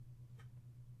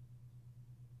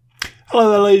Hello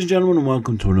there, ladies and gentlemen, and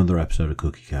welcome to another episode of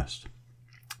CookieCast.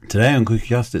 Today on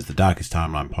CookieCast, it's the Darkest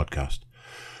Timeline podcast.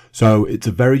 So it's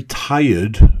a very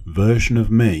tired version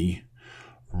of me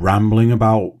rambling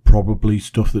about probably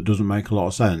stuff that doesn't make a lot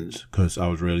of sense because I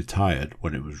was really tired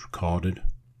when it was recorded.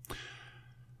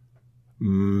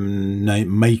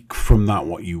 Make from that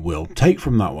what you will. Take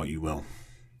from that what you will.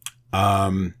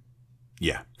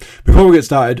 Yeah. Before we get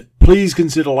started, please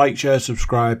consider like, share,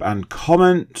 subscribe, and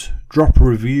comment. Drop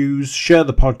reviews. Share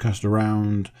the podcast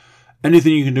around.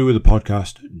 Anything you can do with the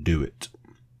podcast, do it.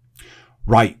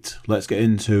 Right. Let's get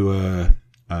into a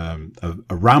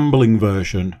rambling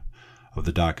version of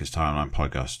the Darkest Timeline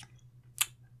podcast.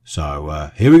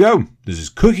 So here we go. This is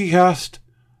CookieCast,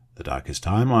 the Darkest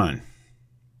Timeline.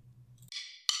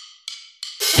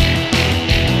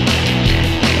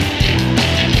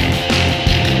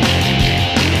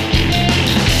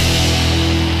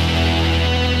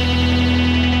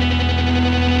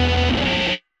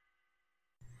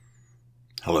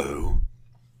 Hello.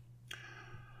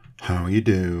 How are you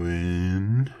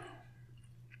doing?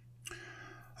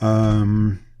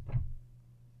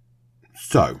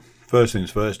 So, first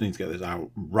things first, need to get this out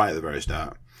right at the very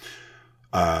start.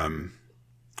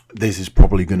 This is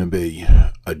probably going to be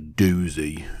a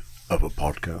doozy of a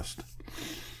podcast.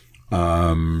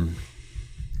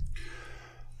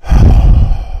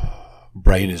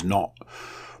 Brain is not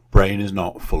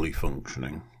fully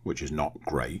functioning, which is not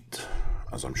great,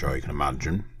 as I'm sure you can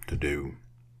imagine, to do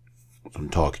some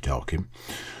talking.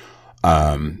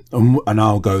 And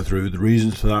I'll go through the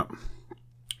reasons for that,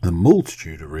 the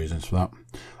multitude of reasons for that.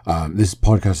 This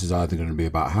podcast is either going to be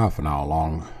about half an hour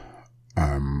long,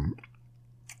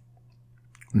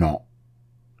 not,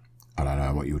 I don't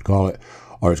know what you would call it,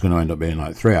 or it's going to end up being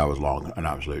like 3 hours long and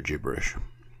absolute gibberish.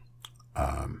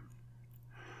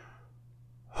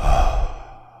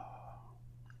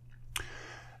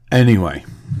 Anyway,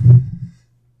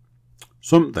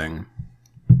 something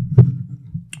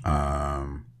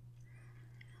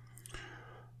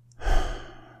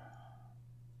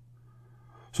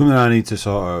I need to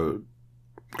sort of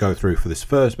go through for this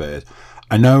first bit is,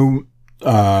 I know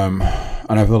for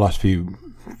the last few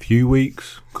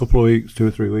weeks, couple of weeks, 2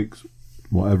 or 3 weeks,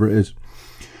 whatever it is,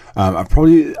 I've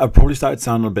probably started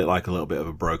sounding a little bit of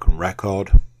a broken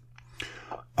record,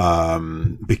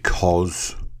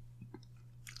 because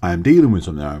I am dealing with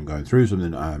something, I'm going through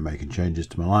something, I'm making changes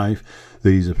to my life.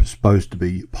 These are supposed to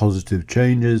be positive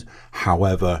changes.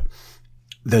 However,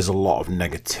 there's a lot of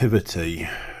negativity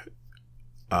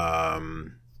that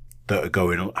are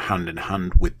going hand in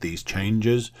hand with these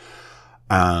changes.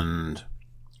 And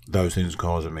those things are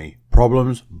causing me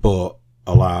problems. But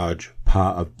a large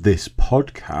part of this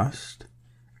podcast,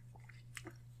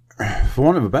 for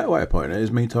want of a better way of putting it,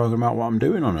 is me talking about what I'm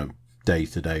doing on a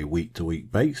day-to-day,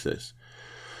 week-to-week basis.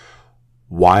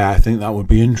 Why I think that would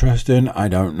be interesting, I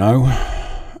don't know.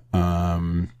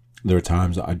 There are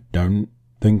times that I don't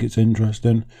think it's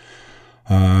interesting.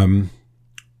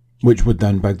 Which would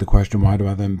then beg the question, why do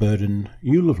I then burden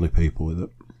you lovely people with it?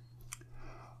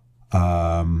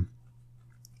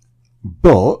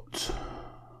 But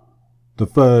the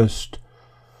first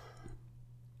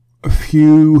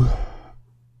few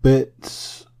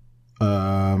bits,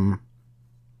 other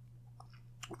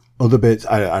bits,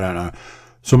 I don't know.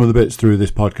 Some of the bits through this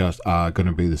podcast are going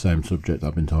to be the same subject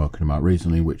I've been talking about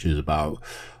recently, which is about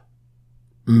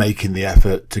making the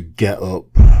effort to get up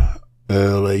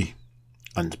early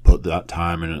and to put that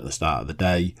time in at the start of the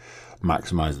day,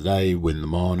 maximise the day, win the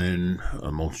morning,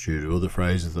 a multitude of other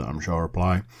phrases that I'm sure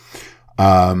apply.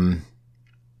 And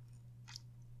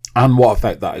what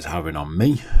effect that is having on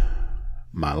me,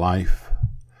 my life,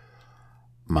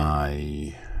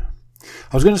 I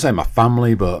was going to say my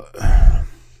family, but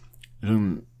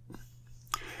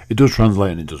it does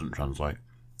translate and it doesn't translate.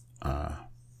 I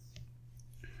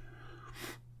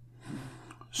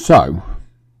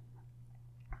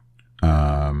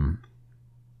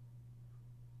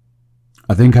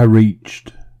think I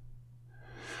reached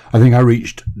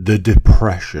the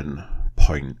depression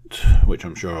point, which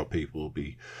I'm sure people will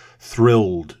be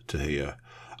thrilled to hear.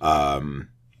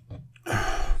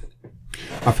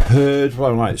 I've heard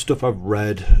from stuff I've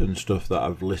read and stuff that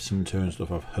I've listened to and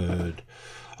stuff I've heard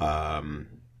at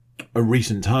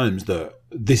recent times that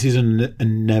this is an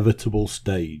inevitable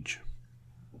stage.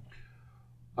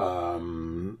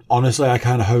 Honestly, I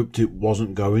kind of hoped it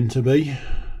wasn't going to be,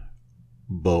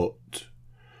 but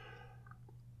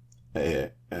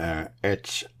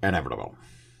it's inevitable.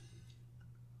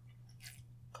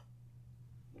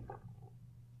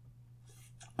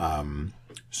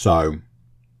 So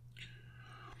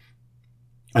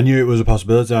I knew it was a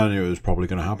possibility. I knew it was probably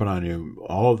going to happen. I knew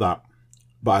all of that.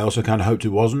 but I also kind of hoped it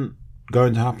wasn't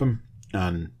going to happen,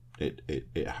 and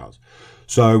it has.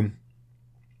 So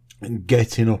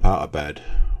getting up out of bed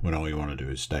when all you want to do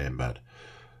is stay in bed,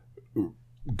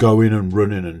 going and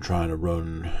running and trying to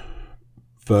run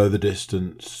further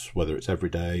distance, whether it's every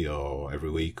day or every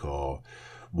week or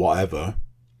whatever,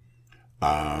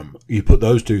 you put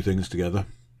those two things together,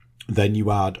 then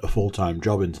you add a full-time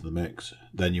job into the mix,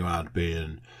 then you add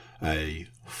being a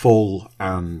full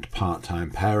and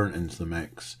part-time parent into the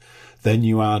mix, then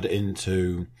you add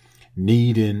into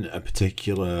needing a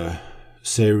particular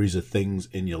series of things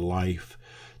in your life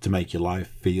to make your life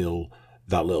feel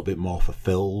that little bit more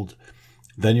fulfilled,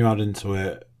 then you add into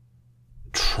it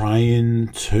trying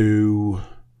to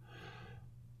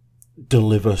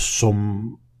deliver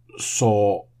some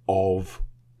sort of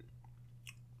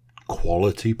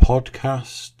quality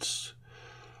podcasts.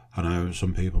 I know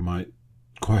some people might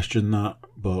question that,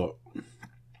 but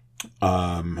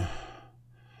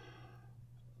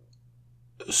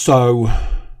so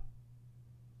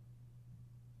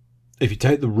if you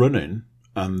take the running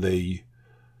and the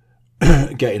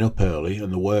getting up early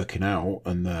and the working out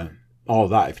and the all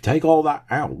that, if you take all that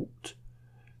out,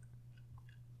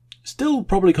 still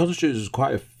probably constitutes as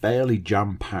quite a fairly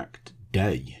jam-packed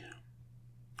day.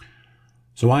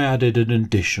 So I added an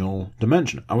additional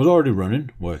dimension. I was already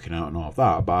running, working out and all of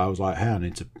that, but I was like, hey, I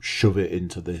need to shove it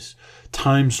into this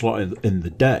time slot in the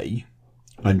day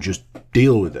and just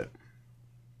deal with it.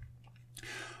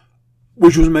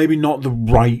 Which was maybe not the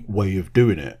right way of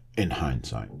doing it in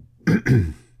hindsight.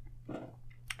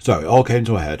 So it all came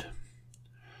to a head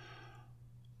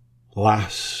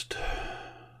last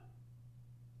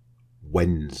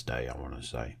Wednesday, I want to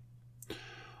say.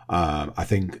 I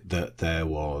think that there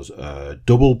was a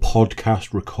double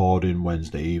podcast recording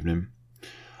Wednesday evening,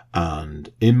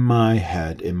 and in my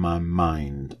head, in my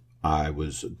mind, I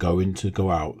was going to go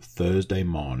out Thursday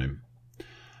morning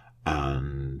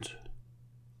and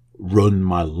run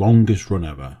my longest run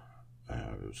ever.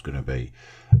 It was going to be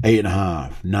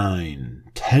 8.5, 9,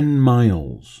 10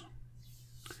 miles.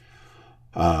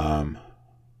 But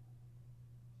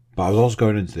I was also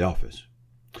going into the office.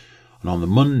 And on the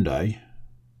Monday,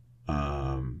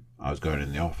 I was going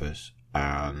in the office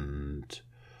and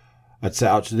I'd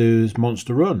set out to do this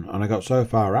monster run. And I got so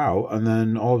far out, and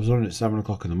then all of a sudden it's 7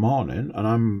 o'clock in the morning and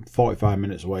I'm 45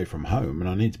 minutes away from home, and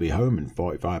I need to be home in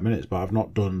 45 minutes, but I've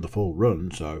not done the full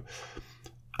run.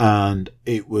 And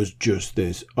it was just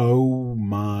this, oh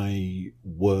my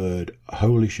word,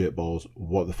 holy shit balls,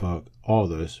 what the fuck, all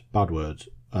this, bad words.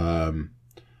 And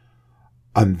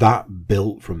that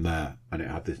built from there, and it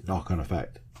had this knock-on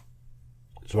effect.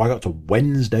 So I got to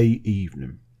Wednesday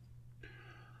evening,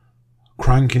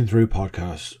 cranking through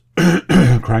podcasts,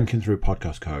 cranking through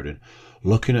podcast coding,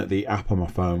 looking at the app on my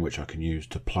phone, which I can use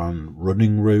to plan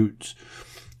running routes,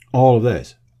 all of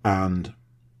this. And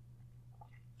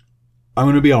I'm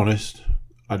going to be honest,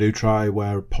 I do try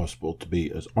where possible to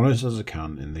be as honest as I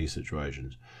can in these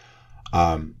situations.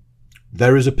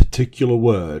 There is a particular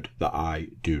word that I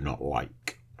do not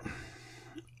like.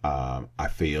 I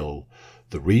feel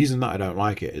the reason that I don't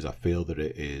like it is I feel that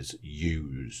it is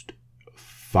used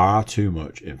far too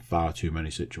much in far too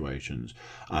many situations,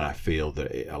 and I feel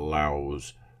that it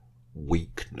allows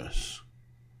weakness.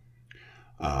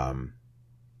 But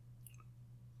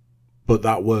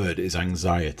that word is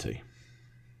anxiety.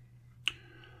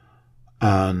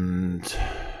 And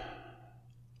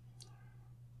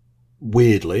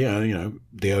weirdly,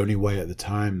 the only way at the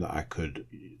time that I could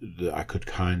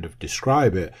kind of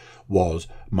describe it was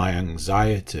my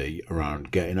anxiety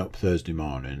around getting up Thursday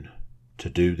morning to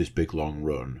do this big long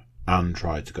run and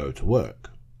try to go to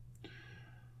work.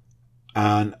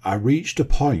 And I reached a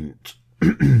point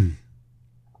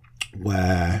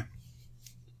where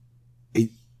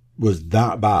it was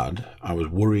that bad, I was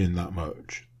worrying that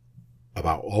much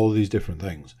about all these different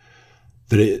things,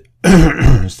 that it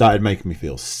started making me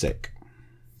feel sick.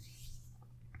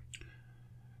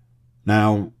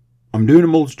 Now, I'm doing a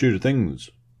multitude of things,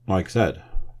 like I said,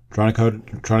 trying to code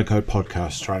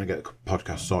podcasts, trying to get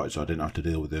podcasts sorted so I didn't have to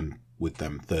deal with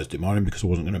them Thursday morning, because I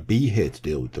wasn't going to be here to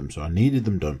deal with them, so I needed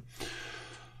them done.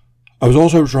 I was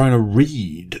also trying to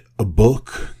read a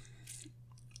book,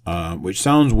 which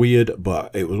sounds weird,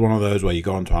 but it was one of those where you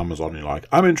go onto Amazon and you're like,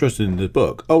 I'm interested in this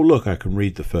book. Oh, look, I can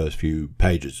read the first few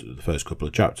pages, the first couple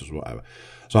of chapters or whatever.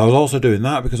 So I was also doing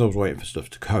that because I was waiting for stuff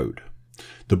to code.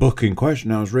 The book in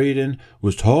question I was reading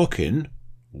was talking,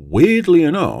 weirdly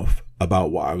enough,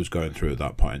 about what I was going through at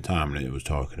that point in time, and it was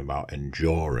talking about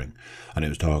enduring, and it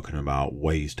was talking about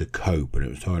ways to cope, and it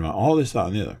was talking about all this, that,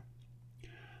 and the other.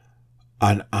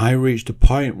 And I reached a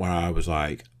point where I was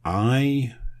like,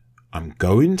 I I'm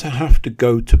going to have to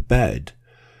go to bed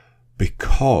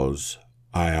because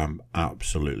I am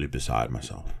absolutely beside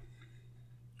myself.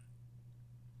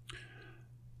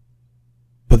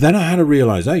 But then I had a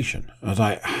realization. I was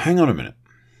like, hang on a minute.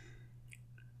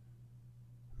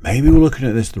 Maybe we're looking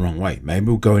at this the wrong way. Maybe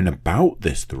we're going about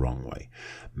this the wrong way.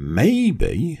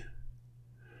 Maybe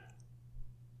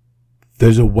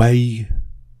there's a way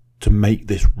to make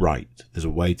this right. There's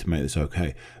a way to make this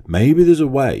okay. Maybe there's a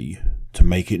way to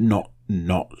make it not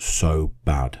so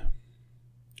bad.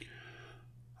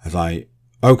 As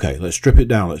okay, let's strip it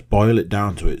down. Let's boil it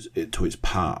down to its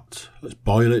parts. Let's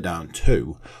boil it down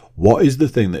to what is the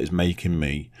thing that is making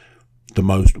me the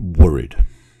most worried.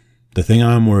 The thing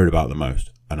I'm worried about the most.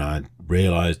 And I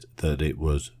realised that it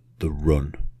was the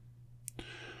run.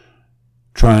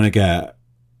 Trying to get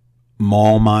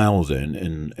more miles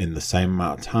in the same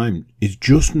amount of time is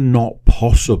just not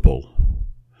possible.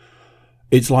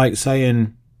 It's like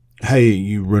saying, hey,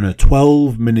 you run a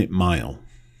 12-minute mile.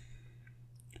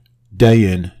 Day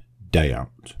in, day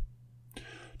out.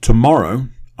 Tomorrow,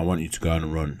 I want you to go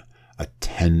and run a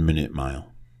 10-minute mile.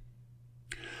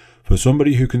 For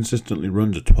somebody who consistently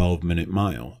runs a 12-minute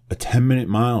mile, a 10-minute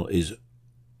mile is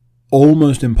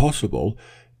almost impossible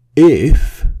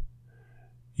if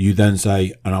you then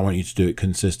say, and I want you to do it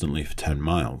consistently for 10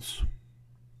 miles.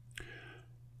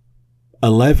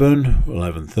 11,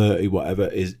 11:30,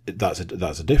 whatever, that's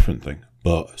a different thing.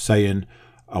 But saying,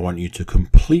 I want you to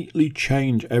completely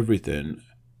change everything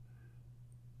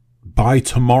by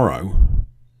tomorrow,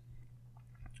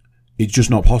 it's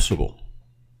just not possible.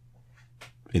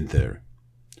 In theory.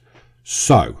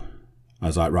 So, I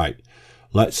was like, right,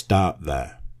 let's start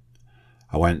there.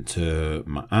 I went to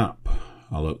my app.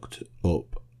 I looked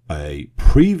up a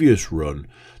previous run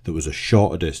that was a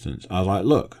shorter distance. I was like,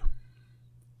 look,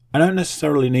 I don't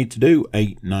necessarily need to do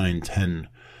 8, 9, 10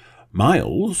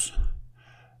 miles.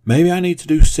 Maybe I need to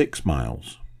do 6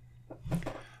 miles.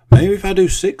 Maybe if I do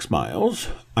 6 miles,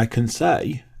 I can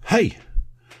say, hey,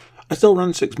 I still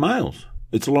ran 6 miles.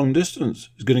 It's a long distance.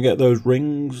 It's going to get those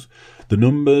rings, the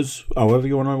numbers, however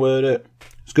you want to word it.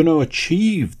 It's going to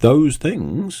achieve those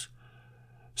things,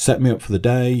 set me up for the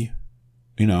day.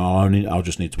 You know, I'll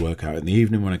just need to work out in the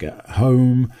evening when I get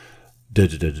home.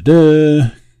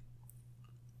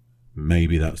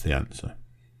 Maybe that's the answer.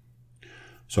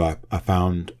 So I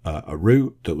found a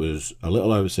route that was a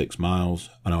little over 6 miles,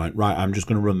 and I went, right, I'm just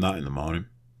going to run that in the morning.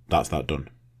 That's that done.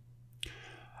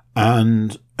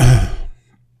 And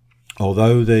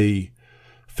although the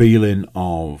feeling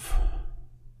of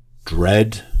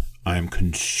dread, I am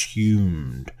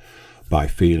consumed by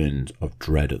feelings of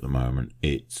dread at the moment.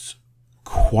 It's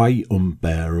quite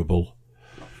unbearable.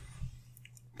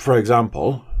 For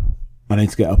example, I need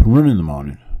to get up and run in the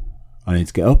morning. I need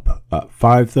to get up at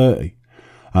 5:30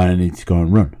 and I need to go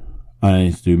and run. And I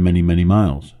need to do many, many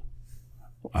miles.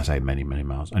 I say many, many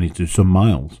miles. I need to do some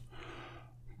miles.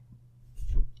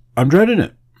 I'm dreading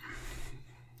it.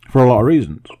 For a lot of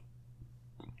reasons.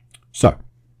 So,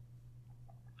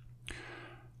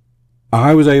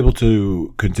 I was able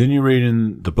to continue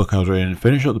reading the book I was reading,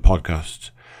 finish up the podcast,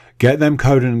 get them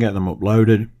coded and get them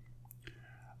uploaded.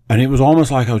 And it was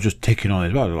almost like I was just ticking on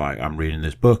this box. Like, I'm reading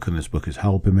this book and this book is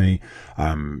helping me.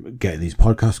 I'm getting these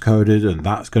podcasts coded and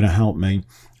that's going to help me.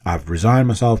 I've resigned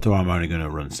myself to I'm only going to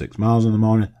run 6 miles in the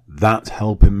morning. That's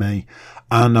helping me.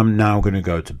 And I'm now going to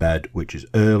go to bed, which is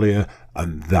earlier,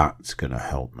 and that's going to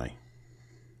help me.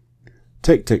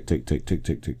 Tick, tick, tick, tick, tick,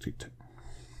 tick, tick, tick, tick.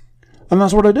 And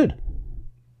that's what I did.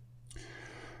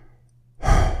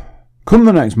 Come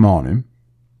the next morning,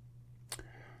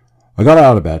 I got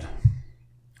out of bed.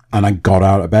 And I got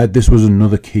out of bed. This was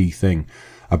another key thing.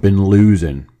 I've been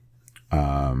losing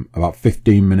about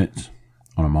 15 minutes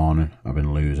on a morning. I've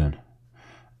been losing.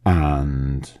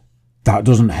 And that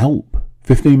doesn't help.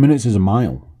 15 minutes is a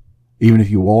mile, even if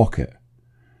you walk it.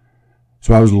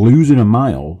 So I was losing a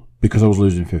mile because I was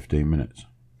losing 15 minutes.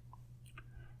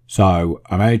 So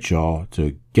I made sure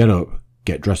to get up,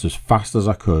 get dressed as fast as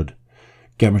I could,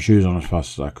 get my shoes on as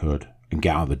fast as I could, and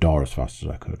get out the door as fast as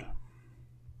I could.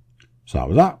 So that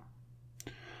was that.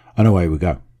 And away we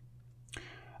go.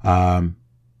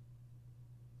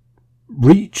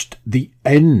 Reached the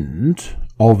end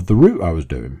of the route I was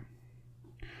doing.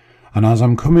 And as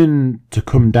I'm come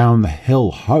down the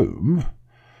hill home,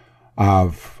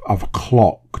 I've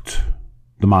clocked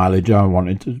the mileage I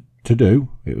wanted to do.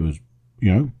 It was,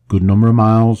 good number of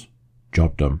miles,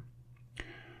 job done.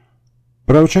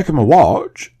 But I was checking my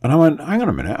watch and I went, hang on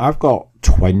a minute, I've got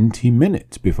 20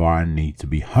 minutes before I need to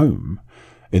be home,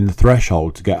 in the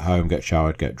threshold to get home, get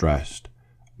showered, get dressed,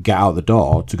 get out the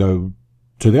door to go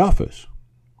to the office.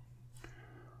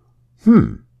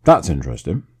 that's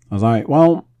interesting. I was like,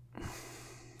 well,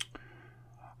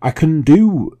 I can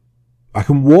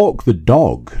walk the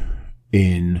dog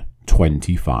in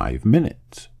 25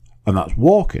 minutes, and that's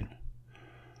walking.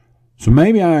 So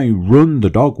maybe I run the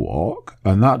dog walk,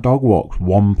 and that dog walk's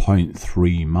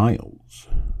 1.3 miles.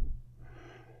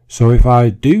 So if I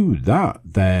do that,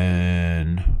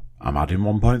 then I'm adding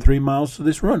 1.3 miles to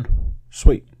this run.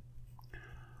 Sweet.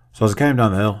 So as I came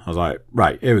down the hill, I was like,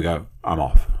 right, here we go. I'm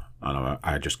off. And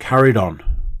I just carried on.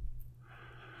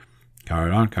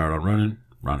 Carried on running.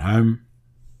 Ran home.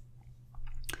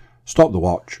 Stopped the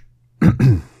watch.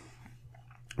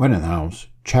 Went in the house.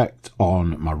 Checked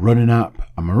on my running app.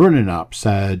 And my running app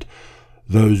said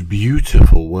those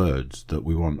beautiful words that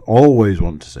we always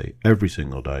want to see every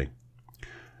single day.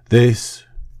 This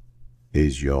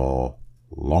is your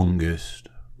longest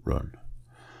run.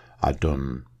 I'd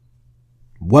done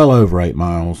well over 8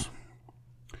 miles.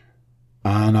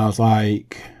 And I was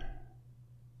like,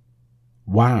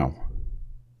 wow.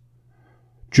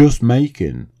 Just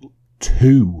making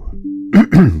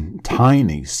 2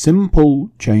 tiny, simple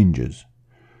changes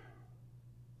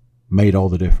made all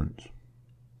the difference.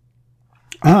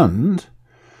 And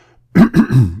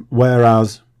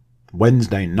whereas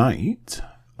Wednesday night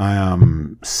I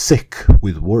am sick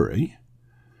with worry,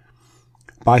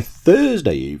 by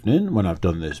Thursday evening, when I've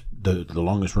done this, the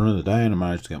longest run of the day, and I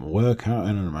managed to get my workout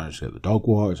in, and I managed to get the dog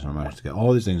walks, and I managed to get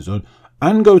all these things done,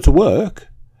 and go to work,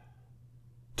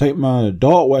 take my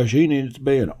daughter where she needed to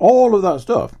be, and all of that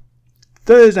stuff,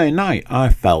 Thursday night I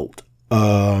felt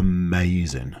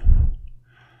amazing.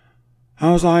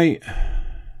 I was like,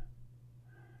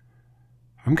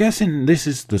 I'm guessing this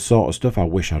is the sort of stuff I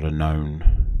wish I'd have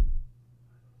known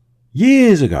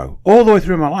years ago, all the way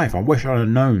through my life. I wish I'd have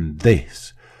known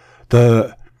this.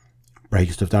 The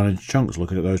breaking stuff down into chunks,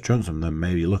 looking at those chunks, and then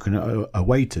maybe looking at a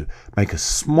way to make a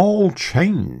small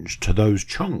change to those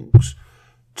chunks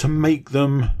to make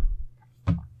them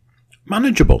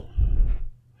manageable.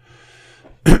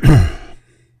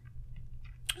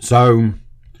 So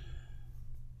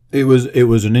it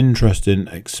was an interesting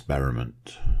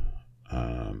experiment.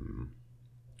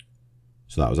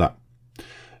 So that was that.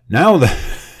 Now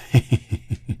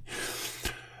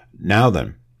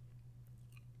then,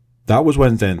 that was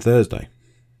Wednesday and Thursday.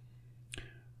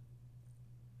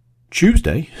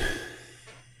 Tuesday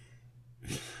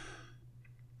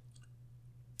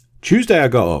I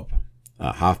got up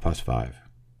at 5:30,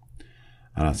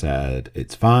 and I said,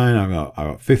 it's fine, I've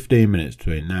got 15 minutes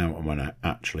between now and when I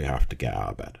actually have to get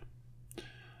out of bed.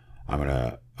 I'm going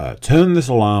to turn this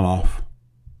alarm off,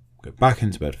 go back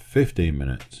into bed for 15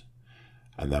 minutes,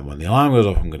 and then when the alarm goes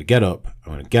off, I'm going to get up,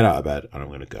 I'm going to get out of bed, and I'm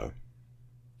going to go.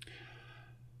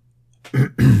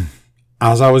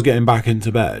 As I was getting back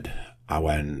into bed, I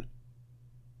went,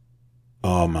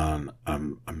 oh man,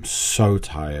 I'm so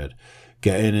tired.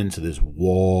 Getting into this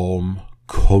warm,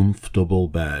 comfortable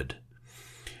bed,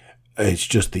 it's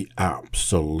just the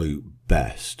absolute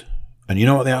best. And you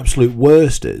know what the absolute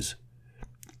worst is?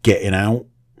 Getting out.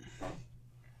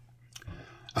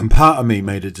 And part of me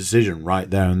made a decision right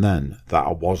there and then that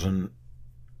I wasn't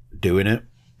doing it.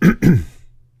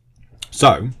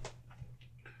 So,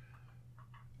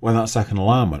 when that second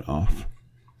alarm went off,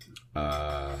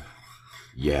 I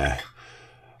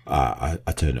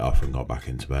turned it off and got back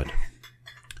into bed.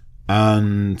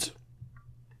 And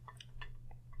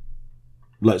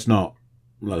let's not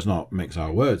mix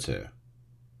our words here.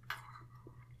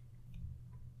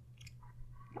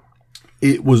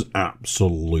 It was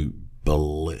absolute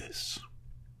bliss.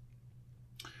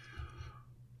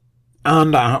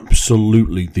 And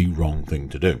absolutely the wrong thing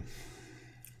to do.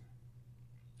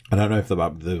 I don't know if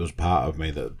there was part of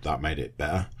me that made it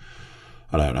better.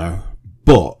 I don't know.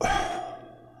 But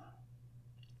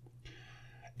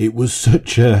it was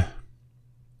such a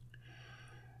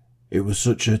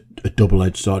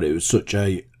double-edged sword. It was such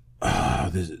a,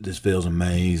 this feels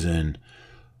amazing,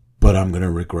 but I'm going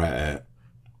to regret it.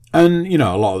 And, you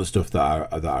know, a lot of the stuff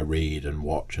that I read and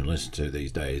watch and listen to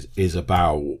these days is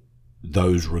about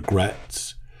those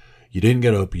regrets. You didn't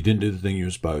get up, you didn't do the thing you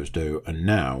were supposed to, and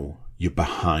now you're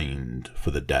behind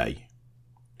for the day.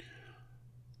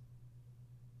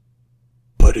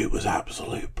 But it was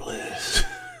absolute bliss.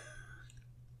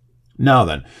 Now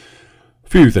then, a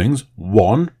few things.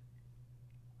 One,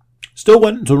 still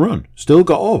went to run, still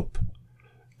got up.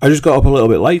 I just got up a little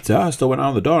bit later. I still went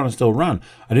out the door and I still ran.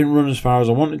 I didn't run as far as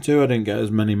I wanted to. I didn't get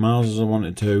as many miles as I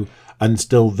wanted to. And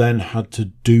still then had to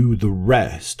do the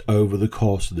rest over the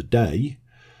course of the day.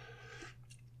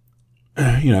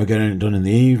 You know, getting it done in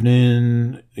the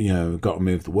evening. You know, got to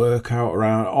move the workout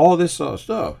around. All this sort of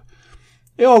stuff.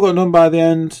 it all got done by the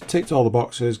end. Ticked all the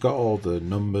boxes, got all the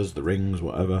numbers, the rings,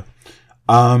 whatever.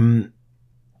 I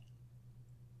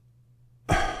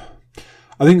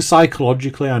think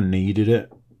psychologically I needed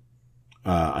it.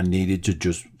 I needed to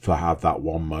just have that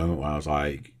one moment where I was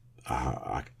like,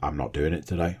 I'm not doing it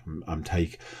today.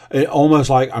 Almost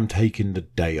like I'm taking the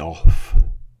day off.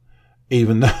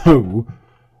 Even though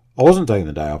I wasn't taking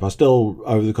the day off, I still,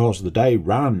 over the course of the day,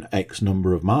 ran X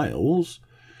number of miles.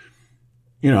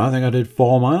 I think I did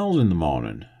 4 miles in the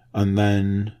morning. And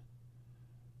then,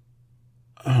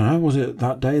 I don't know, was it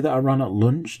that day that I ran at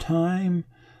lunchtime?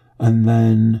 And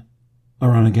then I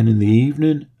ran again in the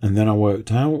evening. And then I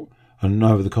worked out. And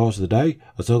over the course of the day,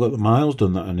 I still got the miles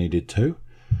done that I needed to.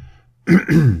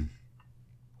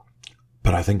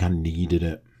 But I think I needed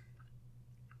it.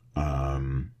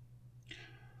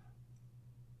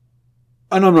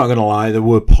 And I'm not going to lie, there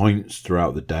were points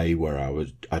throughout the day where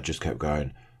I just kept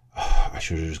going, I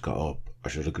should have just got up. I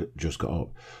should have just got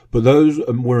up. But those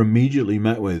were immediately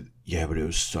met with, yeah, but it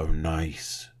was so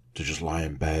nice to just lie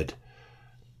in bed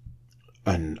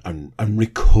and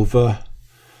recover.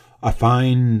 I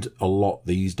find a lot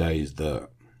these days that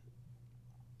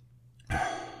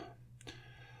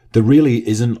there really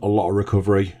isn't a lot of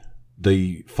recovery.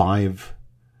 The 5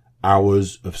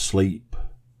 hours of sleep,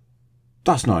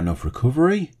 that's not enough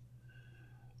recovery.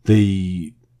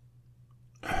 The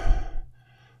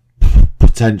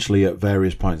potentially at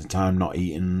various points in time not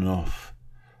eating enough,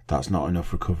 that's not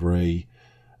enough recovery.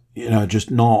 Just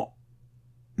not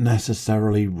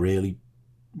necessarily really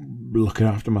looking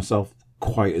after myself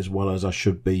quite as well as I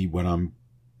should be when I'm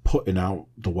putting out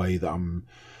the way that I'm,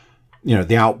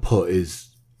 the output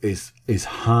is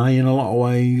high in a lot of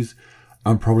ways.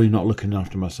 I'm probably not looking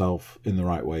after myself in the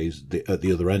right ways at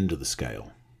the other end of the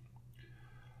scale.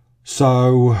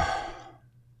 So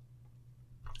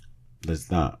there's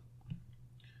that.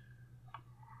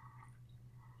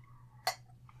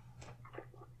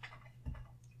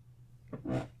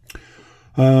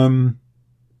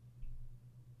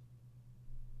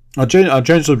 I'll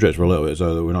change subjects for a little bit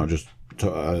so that we're not just...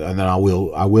 and then I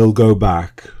will go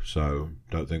back, so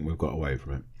don't think we've got away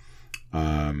from it.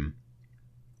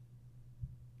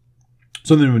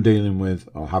 Something we're dealing with,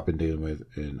 or have been dealing with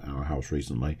in our house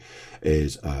recently,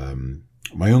 is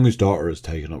my youngest daughter has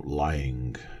taken up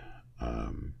lying.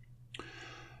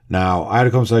 Now, I had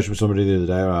a conversation with somebody the other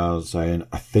day where I was saying,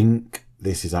 I think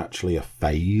this is actually a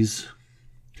phase.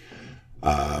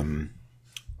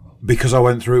 Because I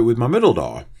went through it with my middle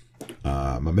daughter.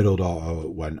 My middle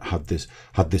daughter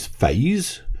had this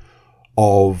phase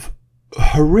of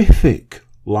horrific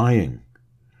lying.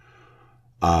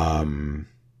 And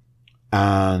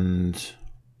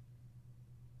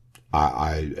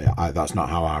I that's not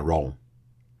how I roll.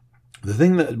 The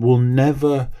thing that will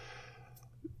never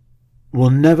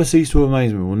cease to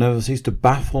amaze me, will never cease to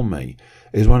baffle me,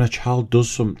 is when a child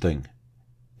does something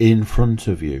in front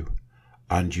of you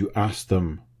and you ask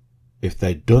them if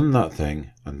they'd done that thing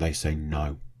and they say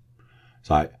no. It's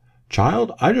like,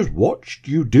 child, I just watched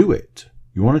you do it.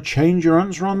 You want to change your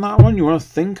answer on that one? You want to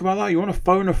think about that? You want to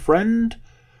phone a friend?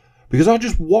 Because I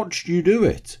just watched you do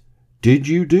it. Did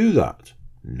you do that?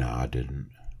 No, I didn't.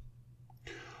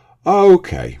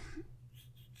 Okay.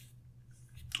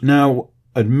 Now,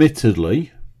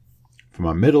 admittedly, for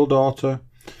my middle daughter,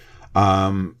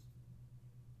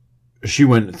 she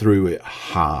went through it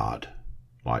hard.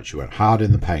 Like, she went hard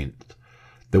in the paint.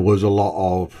 There was a lot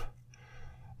of,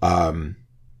 I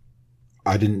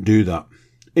didn't do that.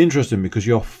 Interesting, because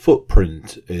your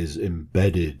footprint is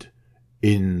embedded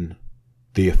in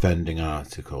the offending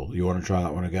article. You want to try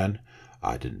that one again?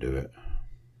 I didn't do it.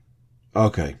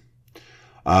 Okay.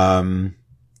 And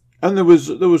there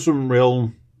was some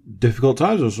real difficult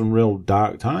times. There were some real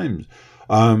dark times.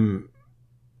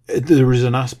 There is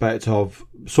an aspect of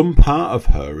some part of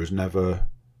her has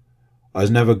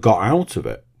never got out of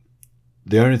it.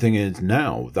 The only thing is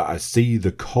now that I see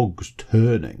the cogs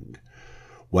turning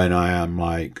when I am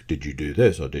like, did you do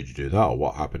this or did you do that, or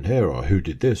what happened here, or who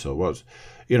did this, or what's,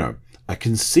 I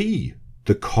can see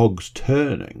the cogs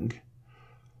turning.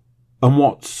 And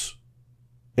what's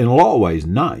in a lot of ways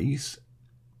nice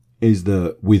is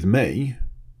that with me,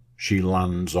 she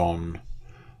lands on,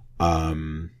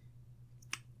 I'm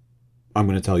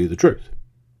going to tell you the truth.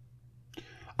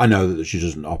 I know that she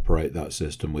doesn't operate that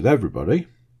system with everybody,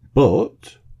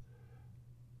 but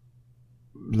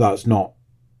that's not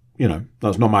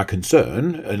my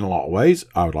concern in a lot of ways.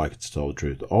 I would like her to tell the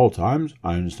truth at all times.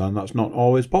 I understand that's not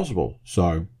always possible.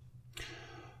 So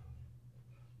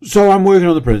I'm working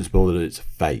on the principle that it's a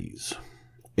phase.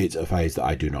 It's a phase that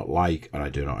I do not like and I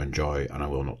do not enjoy and I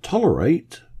will not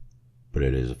tolerate, but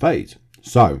it is a phase.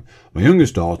 So, my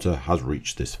youngest daughter has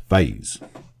reached this phase,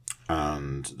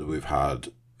 and we've had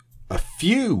a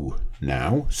few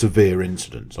now severe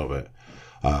incidents of it.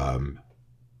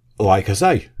 Like I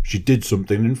say, she did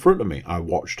something in front of me. I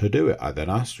watched her do it. I then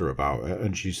asked her about it,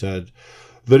 and she said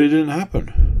that it didn't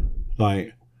happen.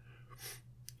 Like,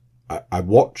 I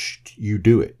watched you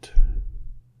do it.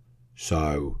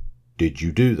 So, did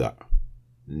you do that?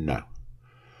 No.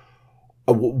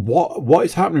 What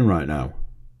is happening right now?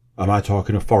 Am I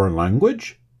talking a foreign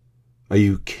language? Are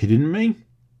you kidding me?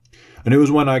 And it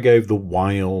was when I gave the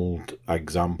wild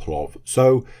example of,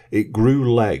 so it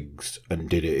grew legs and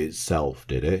did it itself,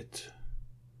 did it?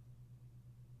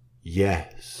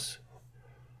 Yes.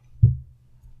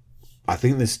 I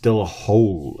think there's still a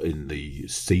hole in the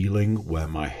ceiling where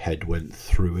my head went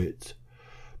through it,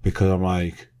 because I'm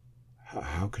like,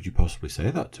 how could you possibly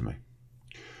say that to me?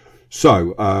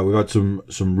 So we've had some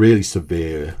really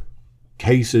severe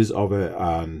cases of it,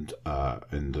 and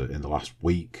in the last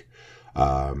week,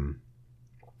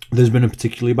 there's been a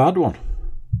particularly bad one.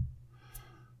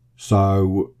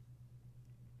 So,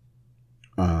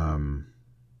 one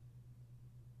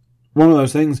of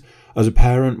those things, as a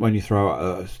parent, when you throw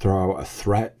out a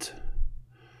threat,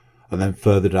 and then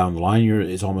further down the line,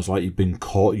 it's almost like you've been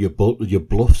caught, your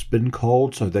bluff's been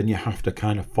called, so then you have to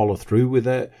kind of follow through with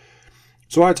it.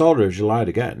 So I told her if she lied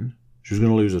again, she was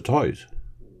going to lose her toys.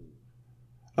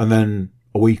 And then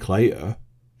a week later,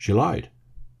 she lied.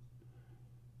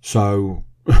 So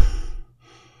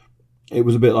it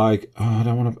was a bit like, oh, I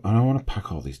don't want to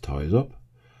pack all these toys up.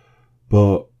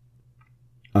 But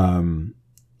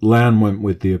Lan went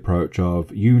with the approach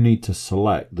of, you need to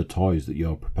select the toys that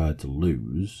you're prepared to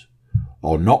lose,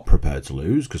 or not prepared to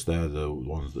lose, because they're the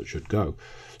ones that should go.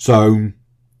 So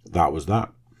that was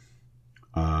that.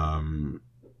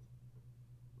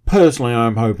 Personally,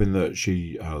 I'm hoping that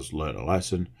she has learned a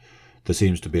lesson. There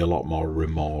seems to be a lot more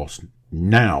remorse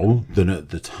now than at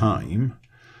the time,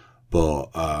 but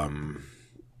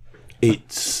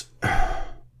it's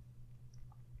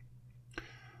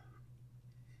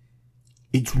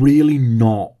really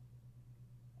not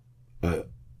a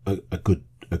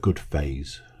good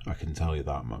phase. I can tell you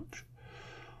that much.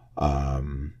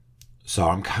 So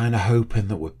I'm kind of hoping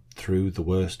that we're through the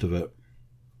worst of it.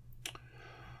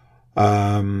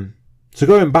 So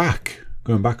going back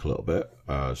a little bit,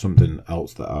 something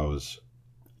else that I was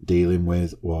dealing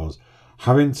with was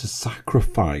having to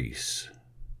sacrifice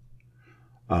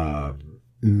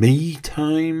me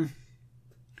time.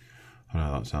 I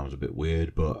know that sounds a bit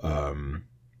weird, but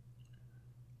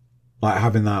like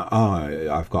having that,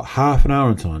 I've got half an hour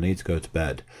until I need to go to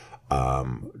bed.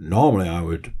 Normally I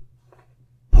would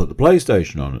put the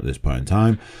PlayStation on at this point in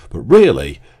time, but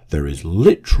really there is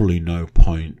literally no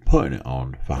point putting it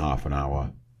on for half an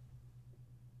hour,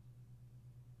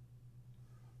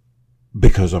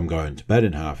 because I'm going to bed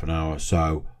in half an hour,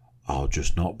 so I'll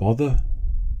just not bother.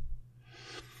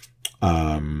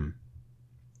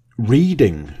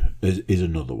 Reading is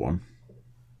another one.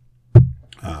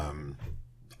 I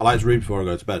like to read before I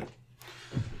go to bed.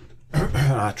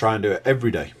 I try and do it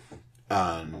every day.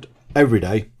 And every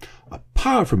day,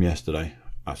 apart from yesterday,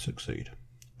 I succeed.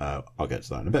 I'll get to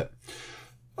that in a bit.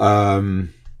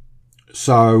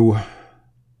 So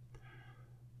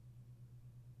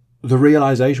the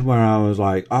realization where I was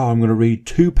like, I'm going to read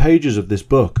 2 pages of this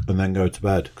book and then go to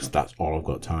bed, because that's all I've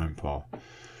got time for.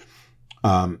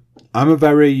 I'm a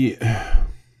very,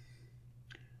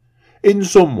 in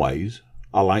some ways,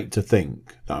 I like to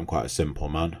think that I'm quite a simple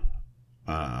man.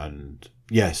 And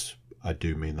yes, I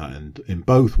do mean that in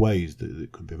both ways that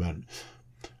it could be meant.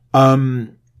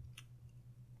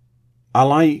 I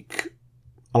like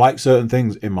certain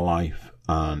things in my life,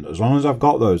 and as long as I've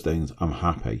got those things, I'm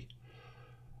happy.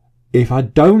 If I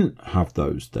don't have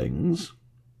those things,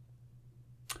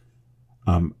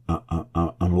 I'm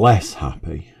less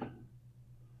happy.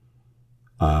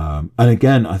 And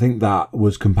again, I think that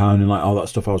was compounding, like all that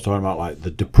stuff I was talking about, like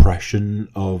the depression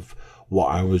of what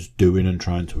I was doing and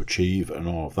trying to achieve and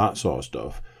all of that sort of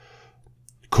stuff,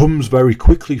 comes very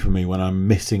quickly for me when I'm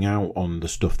missing out on the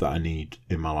stuff that I need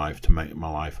in my life to make my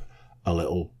life a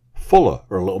little fuller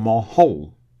or a little more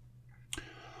whole.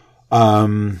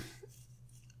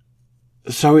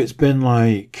 So it's been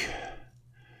like,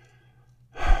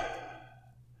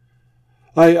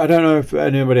 I don't know if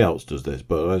anybody else does this,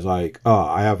 but it's like,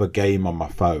 I have a game on my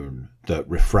phone that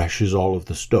refreshes all of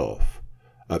the stuff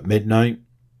at midnight.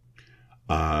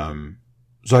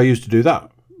 So I used to do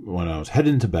that when I was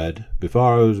heading to bed.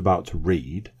 Before I was about to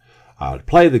read, I'd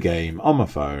play the game on my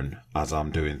phone as I'm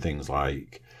doing things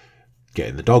like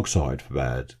getting the dog sorted for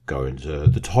bed, going to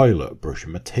the toilet,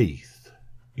 brushing my teeth,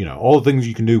 all the things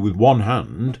you can do with one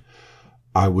hand,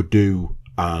 I would do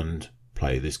and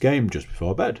play this game just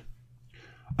before bed.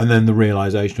 And then the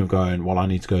realisation of going, well, I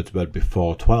need to go to bed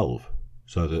before 12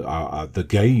 so that the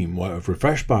game won't have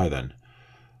refreshed by then.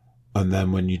 And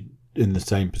then when you're in the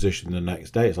same position the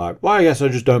next day, it's like, well, I guess I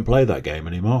just don't play that game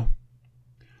anymore.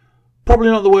 Probably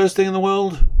not the worst thing in the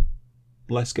world.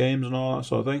 Less games and all that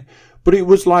sort of thing. But it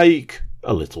was like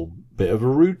a little bit of a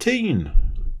routine.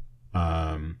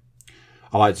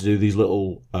 I like to do these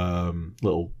little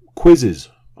quizzes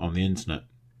on the internet.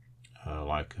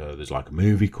 There's like a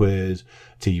movie quiz,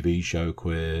 TV show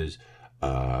quiz,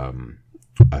 a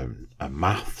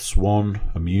maths one,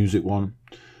 a music one.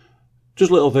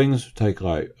 Just little things, take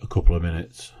like a couple of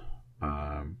minutes.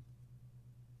 I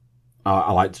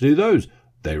like to do those.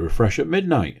 They refresh at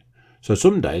midnight. So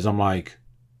some days I'm like,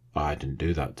 I didn't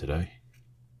do that today.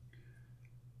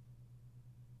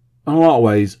 In a lot of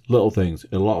ways, little things.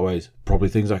 In a lot of ways, probably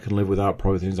things I can live without,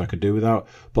 probably things I could do without.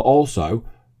 But also,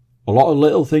 a lot of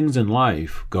little things in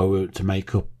life go to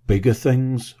make up bigger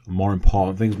things, more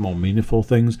important things, more meaningful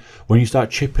things. When you start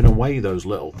chipping away those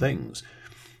little things.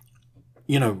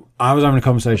 I was having a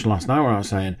conversation last night where I was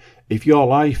saying, if your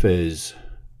life is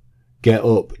get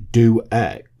up, do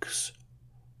X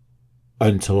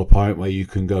until a point where you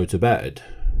can go to bed,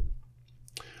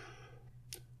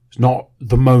 it's not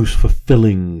the most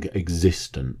fulfilling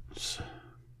existence.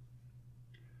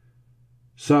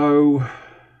 So,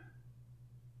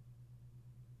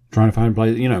 trying to find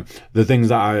places, the things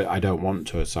that I don't want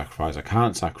to sacrifice, I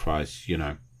can't sacrifice,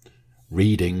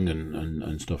 reading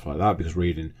and stuff like that, because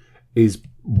reading is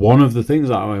one of the things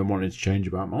that I wanted to change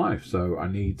about my life. So I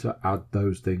need to add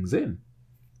those things in.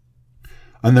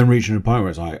 And then reaching a point where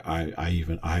it's like, I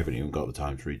haven't even got the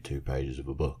time to read 2 pages of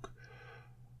a book.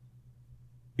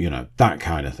 That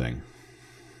kind of thing.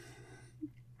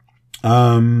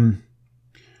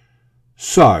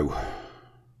 So,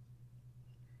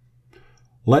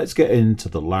 let's get into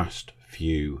the last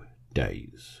few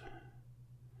days.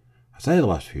 I say the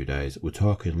last few days, we're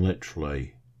talking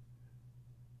literally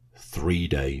 3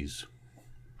 days.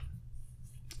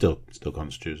 Still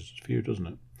constitutes a few, doesn't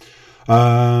it?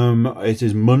 It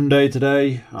is Monday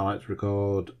today. I like to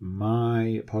record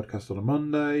my podcast on a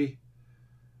Monday.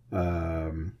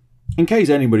 In case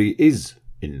anybody is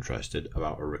interested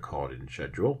about a recording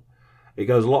schedule, it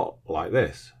goes a lot like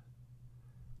this.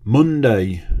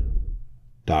 Monday,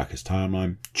 Darkest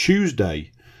Timeline.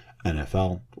 Tuesday,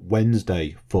 NFL.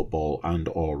 Wednesday, football and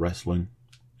or wrestling.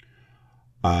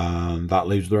 And that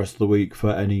leaves the rest of the week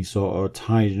for any sort of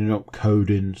tidying up,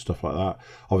 coding, stuff like that.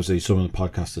 Obviously, some of the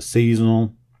podcasts are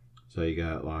seasonal. So you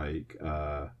get like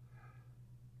the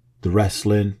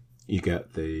wrestling. You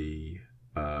get the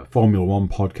Formula One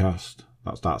podcast.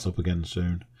 That starts up again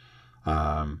soon.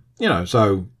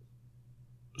 So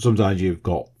sometimes you've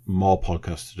got more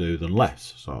podcasts to do than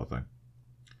less, sort of thing.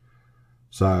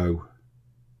 So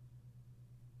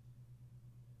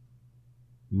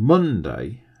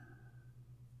Monday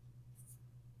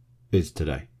is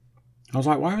today. I was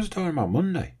like, why was I talking about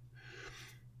Monday?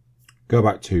 Go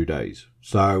back 2 days.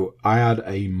 So I had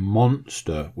a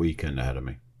monster weekend ahead of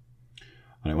me.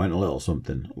 And it went a little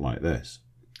something like this.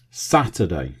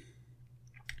 Saturday,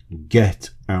 get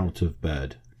out of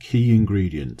bed. Key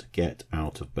ingredient, get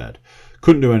out of bed.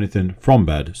 Couldn't do anything from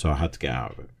bed, so I had to get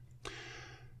out of it.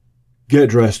 Get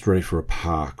dressed, ready for a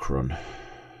park run.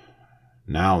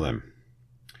 Now then.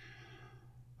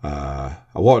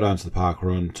 I walked down to the park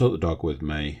run, took the dog with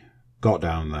me, got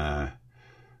down there,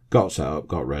 got set up,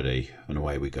 got ready, and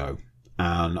away we go.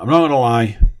 And I'm not going to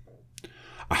lie,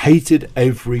 I hated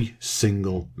every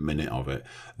single minute of it.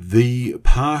 The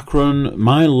park run,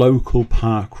 my local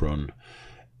park run,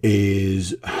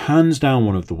 is hands down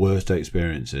one of the worst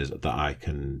experiences that I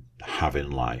can have in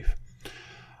life.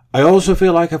 I also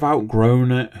feel like I've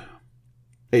outgrown it.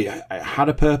 It had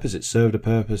a purpose, it served a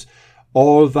purpose,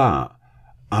 all of that.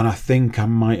 And I think I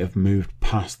might have moved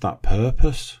past that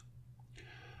purpose.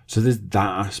 So there's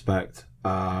that aspect.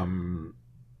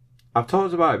 I've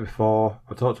talked about it before.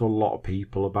 I've talked to a lot of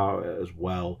people about it as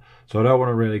well. So I don't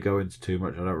want to really go into too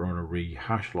much. I don't want to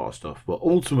rehash a lot of stuff. But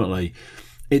ultimately,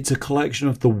 it's a collection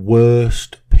of the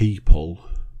worst people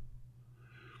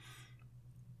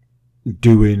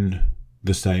doing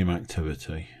the same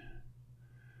activity.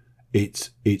 It's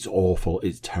awful.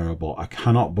 It's terrible. I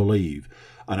cannot believe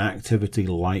an activity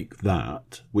like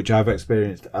that, which I've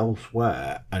experienced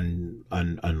elsewhere and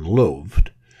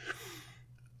loved.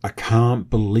 I can't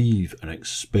believe an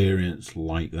experience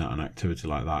like that, an activity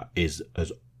like that, is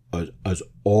as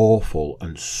awful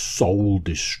and soul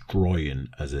destroying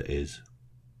as it is.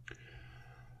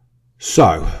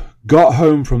 So, Got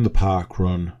home from the park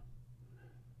run.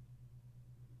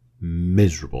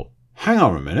 Miserable. Hang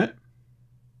on a minute.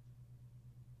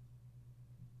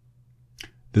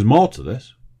 There's more to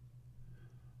this.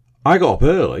 I got up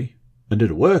early and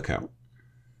did a workout.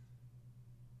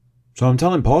 So I'm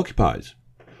telling porcupines.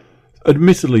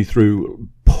 Admittedly through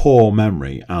poor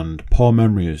memory, and poor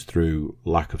memory is through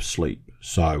lack of sleep.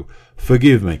 So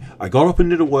forgive me. I got up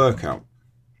and did a workout.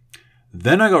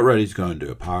 Then I got ready to go and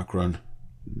do a park run.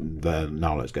 Then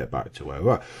now let's get back to where we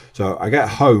were. So I get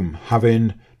home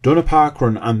having done a park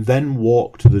run and then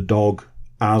walked the dog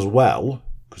as well,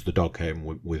 because the dog came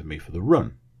with me for the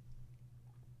run.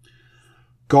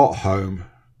 Got home.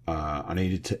 I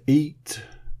needed to eat.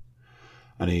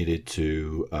 I needed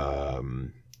to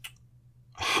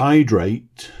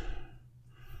hydrate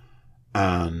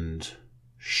and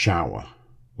shower,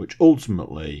 which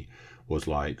ultimately was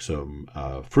like some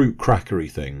fruit crackery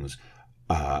things,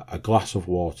 a glass of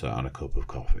water and a cup of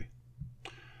coffee.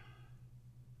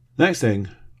 Next thing,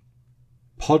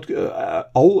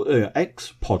 ex-podcast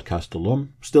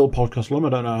alum, still podcast alum, I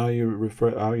don't know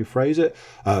how you phrase it.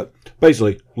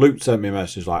 Basically, Luke sent me a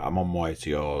message like, I'm on my way to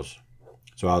yours.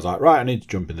 So I was like, right, I need to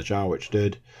jump in the shower, which I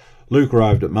did. Luke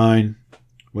arrived at mine.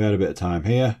 We had a bit of time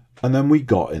here. And then we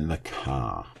got in the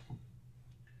car.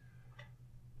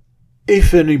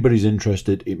 If anybody's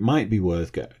interested, it might be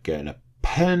worth getting a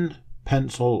pen,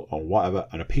 pencil, or whatever,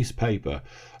 and a piece of paper,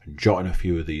 and jotting a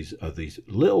few of these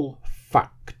little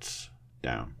facts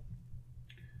down.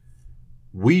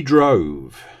 We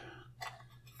drove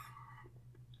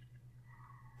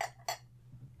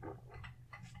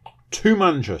to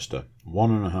Manchester,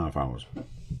 1.5 hours.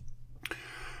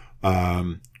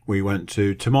 We went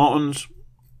to Tim Hortons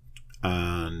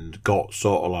and got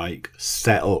sort of like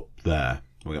set up there.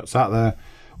 We got sat there.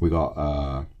 We got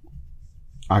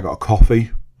I got a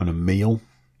coffee and a meal,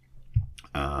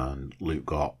 and Luke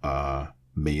got a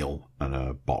meal and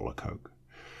a bottle of Coke.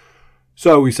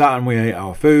 So we sat and we ate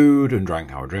our food and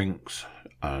drank our drinks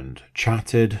and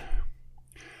chatted.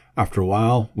 After a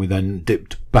while, we then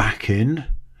dipped back in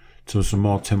to some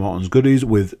more Tim Hortons goodies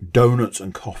with donuts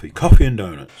and coffee. Coffee and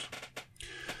donuts.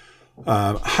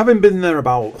 Having been there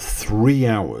about 3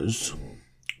 hours,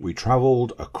 we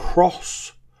travelled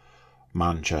across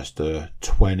Manchester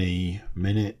 20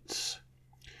 minutes,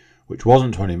 which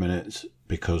wasn't 20 minutes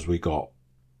because we got...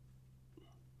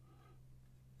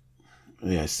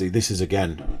 Yeah, see, this is,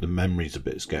 again, the memory's a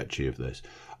bit sketchy of this.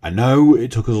 I know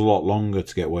it took us a lot longer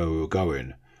to get where we were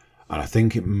going, and I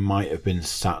think it might have been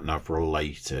sat-nav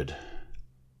related.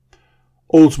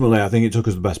 Ultimately, I think it took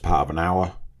us the best part of an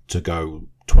hour to go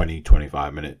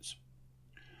 20-25 minutes.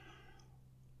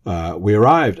 We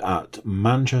arrived at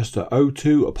Manchester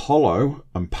O2 Apollo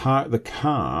and parked the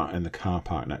car in the car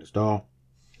park next door,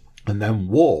 and then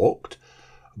walked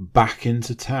back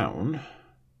into town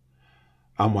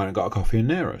and went and got a coffee in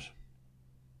Nero's.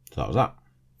 So that was that.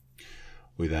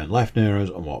 We then left Nero's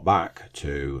and walked back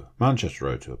to Manchester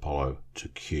O2 Apollo to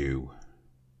queue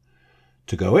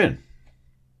to go in.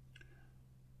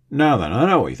 Now then, I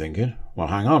know what you're thinking. Well,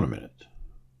 hang on a minute.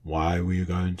 Why were you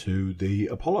going to the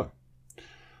Apollo?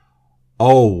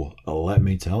 Oh, let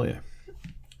me tell you.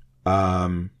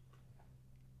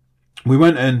 We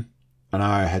went in and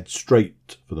I head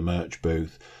straight for the merch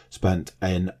booth. Spent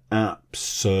an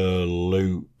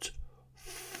absolute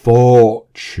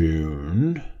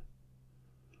fortune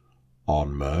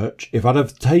on merch. If I'd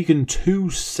have taken 2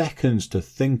 seconds to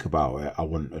think about it, I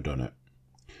wouldn't have done it.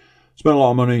 Spent a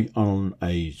lot of money on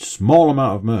a small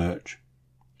amount of merch.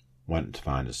 Went to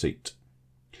find a seat.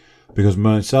 Because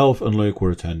myself and Luke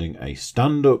were attending a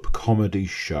stand-up comedy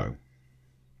show.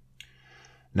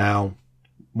 Now,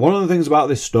 one of the things about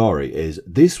this story is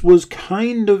this was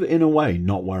kind of, in a way,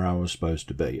 not where I was supposed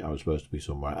to be. I was supposed to be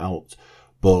somewhere else.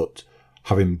 But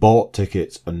having bought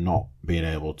tickets and not being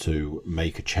able to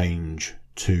make a change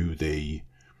to the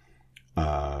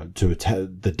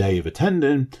the day of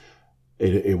attending,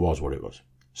 it was what it was.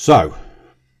 So,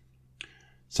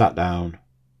 sat down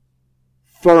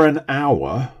for an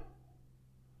hour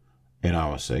in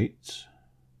our seats.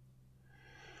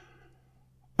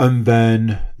 And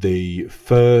then the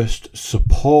first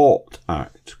support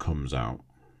act comes out.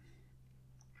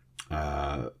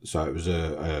 So it was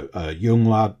a young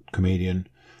lad, comedian,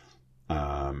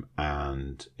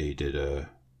 and he did a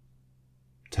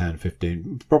 10,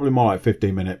 15, probably more like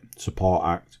 15-minute support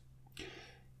act.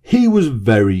 He was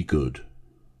very good.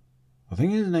 I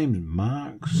think his name's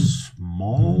Mark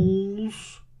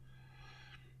Smalls.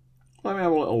 Let me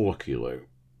have a little looky, Luke,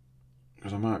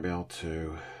 because I might be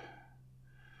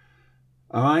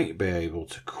able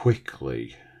to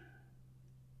quickly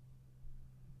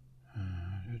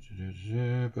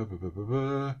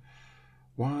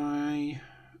Why?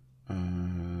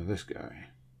 This guy.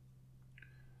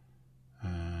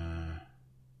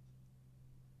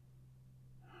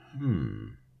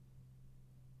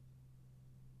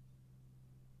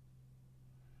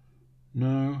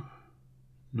 No.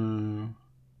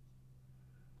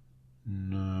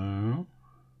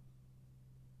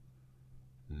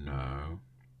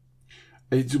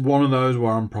 It's one of those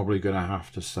where I'm probably going to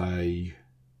have to say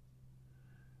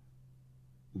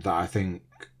that I think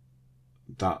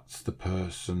that's the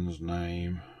person's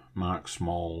name, Mark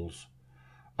Smalls.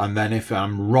 And then if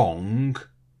I'm wrong,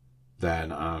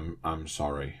 then I'm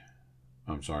sorry.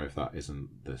 I'm sorry if that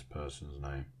isn't this person's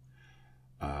name.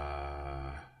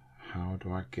 How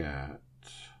do I get...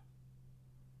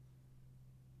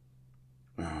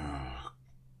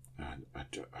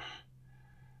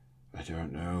 I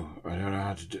don't know. I don't know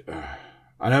how to do...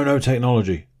 I don't know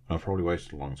technology. I've probably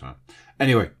wasted a long time.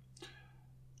 Anyway,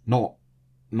 not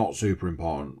super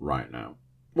important right now.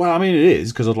 Well, I mean, it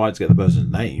is, because I'd like to get the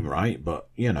person's name right, but,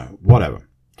 whatever.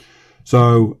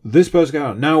 So, this person came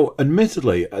out. Now,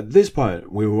 admittedly, at this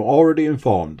point, we were already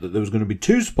informed that there was going to be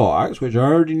 2 support acts, which I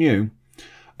already knew,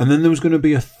 and then there was going to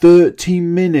be a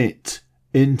 30-minute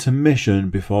intermission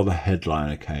before the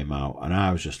headliner came out, and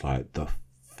I was just like, the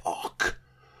fuck?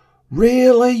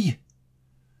 Really?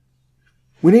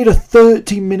 We need a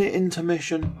 30-minute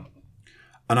intermission?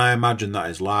 And I imagine that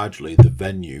is largely the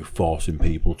venue forcing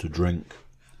people to drink.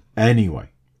 Anyway,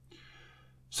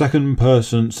 second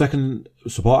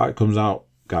support act comes out,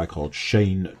 a guy called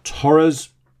Shane Torres.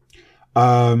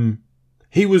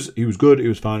 He was good, he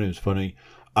was fine, he was funny.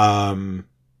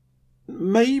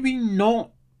 Maybe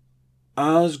not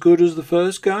as good as the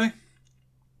first guy.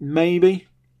 Maybe.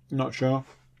 Not sure.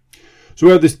 So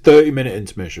we had this 30-minute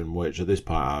intermission, which at this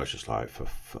point I was just like, for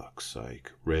fuck's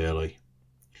sake, really?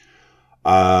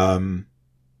 And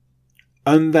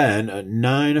then at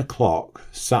 9 o'clock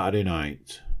Saturday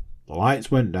night, the lights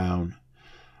went down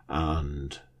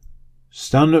and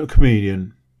stand-up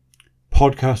comedian,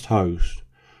 podcast host,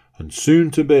 and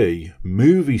soon-to-be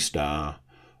movie star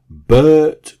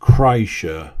Bert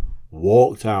Kreischer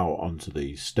walked out onto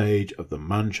the stage of the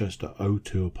Manchester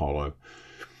O2 Apollo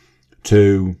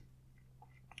to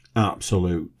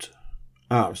absolute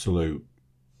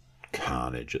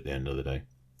carnage at the end of the day.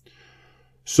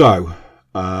 So,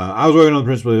 I was working on the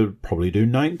principle it would probably do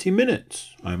 90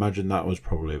 minutes. I imagine that was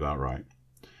probably about right.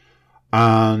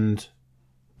 And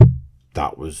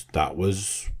that was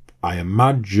I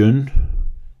imagine,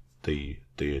 the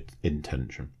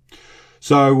intention.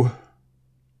 So,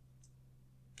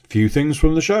 few things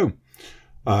from the show.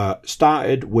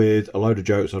 Started with a load of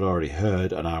jokes I'd already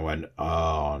heard, and I went,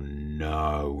 oh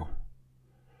no.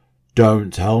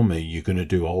 Don't tell me you're going to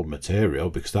do old material,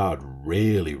 because that would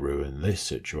really ruin this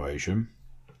situation.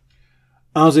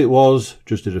 As it was,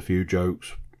 just did a few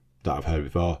jokes that I've heard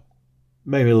before.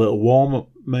 Maybe a little warm-up,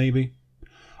 maybe.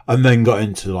 And then got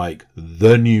into,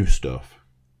 the new stuff.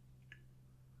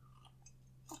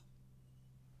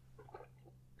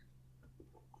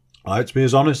 I like to be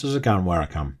as honest as I can where I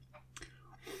can.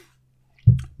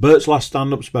 Bert's last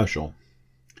stand-up special,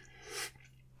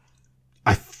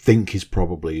 I think, is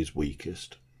probably his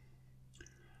weakest.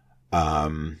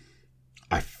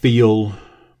 I feel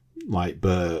like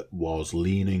Bert was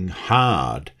leaning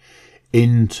hard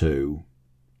into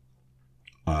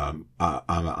I'm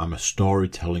a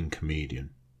storytelling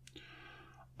comedian.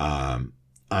 And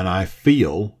I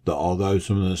feel that although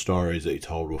some of the stories that he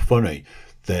told were funny,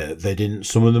 they didn't.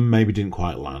 Some of them maybe didn't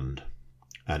quite land.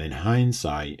 And in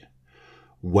hindsight,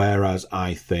 whereas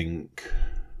I think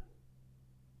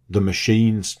the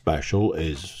Machine special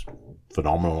is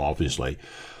phenomenal, obviously,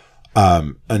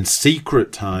 and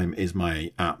Secret Time is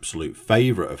my absolute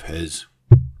favourite of his.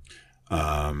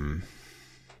 What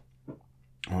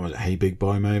was it? Hey Big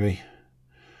Boy, maybe.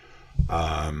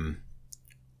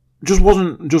 Just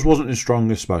wasn't his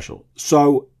strongest special.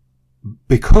 So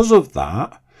because of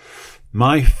that,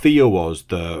 my fear was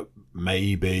that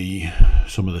maybe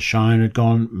some of the shine had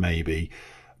gone. Maybe,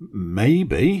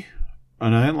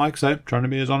 and I like I say, trying to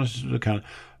be as honest as I can.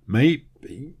 Maybe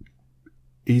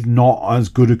he's not as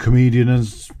good a comedian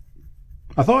as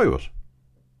I thought he was.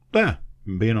 There,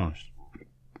 I'm being honest.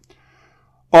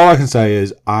 All I can say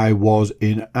is I was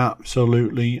in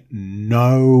absolutely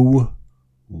no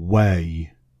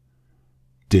way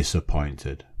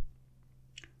disappointed.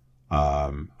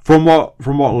 From what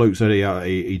Luke said,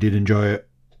 he did enjoy it.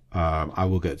 I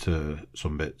will get to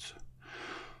some bits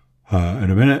in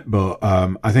a minute, but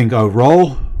I think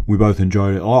overall we both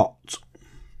enjoyed it a lot.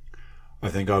 I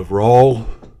think overall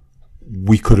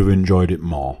we could have enjoyed it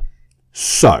more.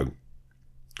 So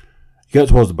You get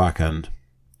towards the back end,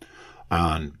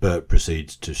 and Bert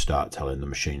proceeds to start telling the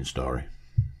machine story.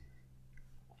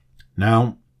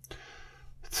 Now,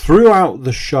 throughout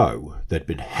the show, they'd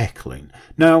been heckling.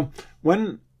 Now,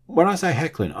 when I say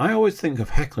heckling, I always think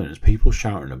of heckling as people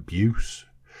shouting abuse.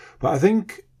 But I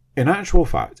think, in actual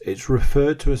fact, it's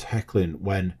referred to as heckling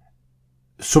when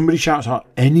somebody shouts out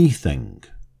anything.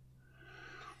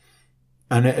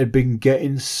 And it had been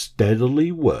getting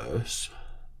steadily worse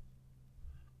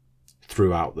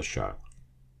throughout the show.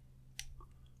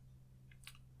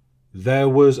 There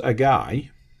was a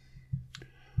guy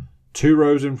 2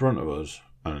 rows in front of us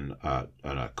and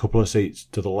a couple of seats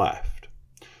to the left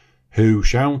who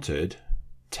shouted,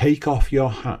 "Take off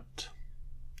your hat,"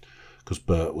 because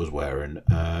Bert was wearing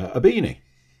a beanie.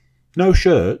 No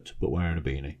shirt, but wearing a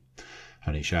beanie.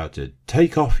 And he shouted,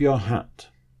 "Take off your hat."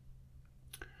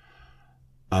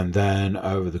 And then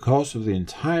over the course of the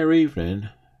entire evening,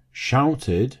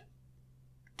 shouted,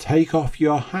 "Take off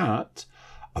your hat,"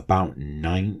 about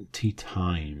 90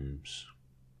 times.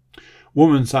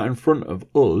 Woman sat in front of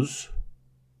us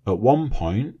at one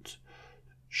point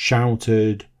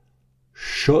shouted,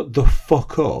 "Shut the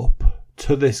fuck up,"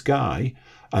 to this guy,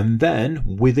 and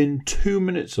then within 2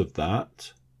 minutes of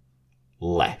that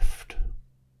left.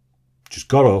 Just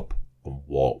got up and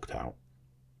walked out.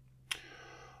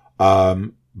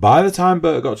 By the time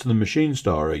Bert got to the machine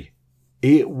story,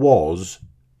 it was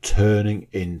turning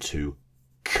into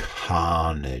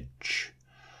carnage.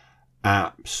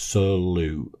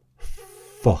 Absolute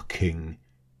fucking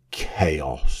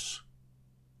chaos.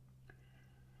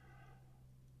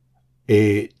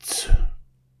 It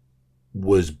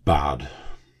was bad.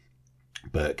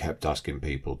 Bert kept asking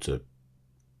people to,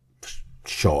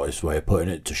 shortest way of putting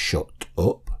it, to shut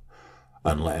up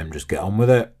and let him just get on with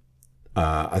it.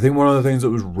 I think one of the things that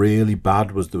was really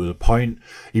bad was there was a point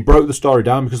he broke the story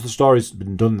down because the story's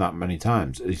been done that many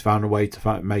times. He's found a way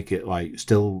to make it like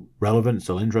still relevant,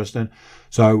 still interesting.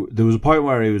 So there was a point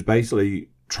where he was basically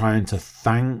trying to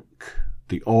thank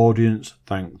the audience,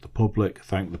 thank the public,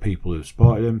 thank the people who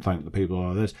supported him, thank the people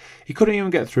like this. He couldn't even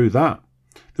get through that.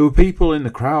 There were people in the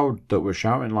crowd that were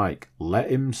shouting like,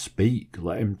 "Let him speak,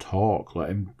 let him talk, let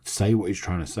him say what he's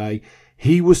trying to say."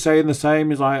 He was saying the same.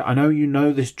 He's like, "I know you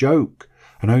know this joke.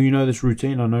 I know you know this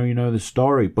routine. I know you know this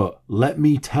story, but let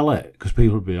me tell it," because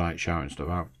people would be like shouting stuff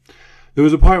out. There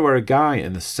was a point where a guy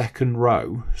in the second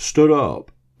row stood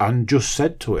up and just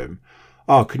said to him,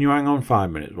 "Oh, can you hang on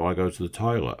 5 minutes while I go to the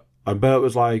toilet?" And Bert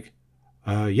was like,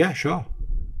 "Yeah, sure."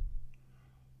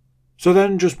 So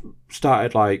then just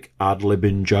started like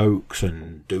ad-libbing jokes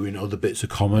and doing other bits of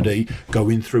comedy,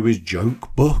 going through his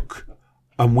joke book.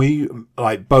 And we,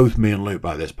 like, both me and Luke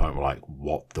by this point were like,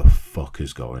 what the fuck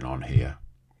is going on here?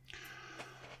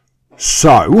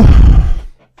 So,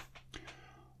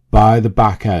 by the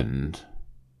back end,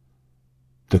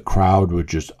 the crowd were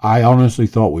just, I honestly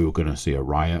thought we were going to see a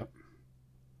riot.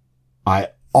 I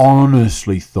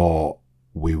honestly thought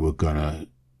we were going to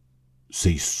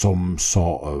see some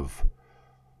sort of,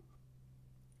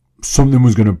 something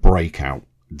was going to break out.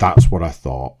 That's what I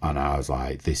thought, and I was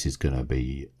like, this is going to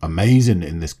be amazing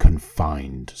in this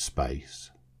confined space.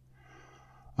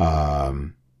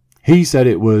 He said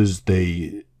it was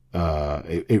it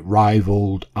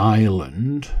rivaled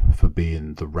Ireland for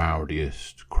being the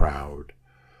rowdiest crowd.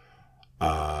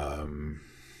 But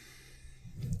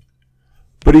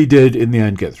he did, in the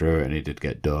end, get through it, and he did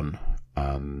get done,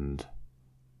 and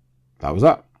that was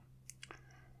that.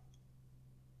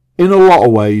 In a lot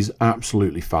of ways,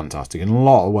 absolutely fantastic. In a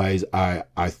lot of ways, I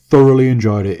thoroughly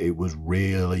enjoyed it. It was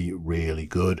really, really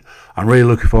good. I'm really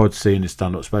looking forward to seeing his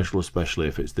stand-up special, especially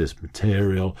if it's this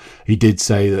material. He did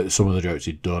say that some of the jokes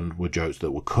he'd done were jokes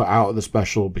that were cut out of the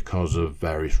special because of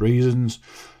various reasons.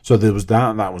 So there was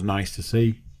that, and that was nice to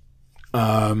see.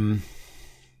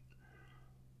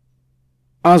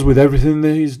 As with everything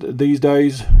these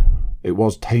days, it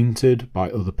was tainted by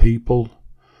other people.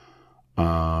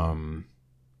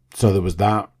 So there was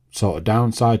that sort of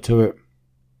downside to it.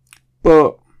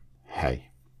 But, hey.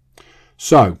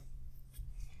 So,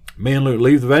 me and Luke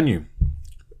leave the venue.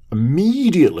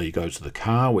 Immediately go to the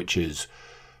car, which is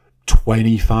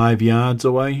 25 yards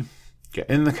away. Get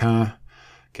in the car.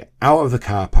 Get out of the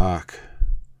car park.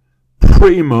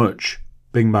 Pretty much,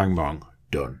 bing, bang, bong,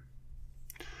 done.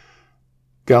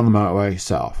 Get on the motorway,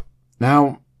 set off.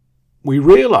 Now, we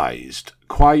realised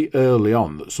quite early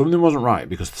on that something wasn't right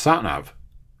because the sat-nav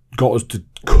got us to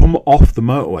come off the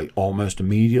motorway almost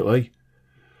immediately.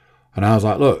 And I was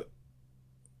like, look,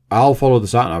 I'll follow the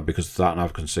sat-nav because the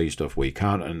sat-nav can see stuff we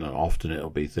can't, and often it'll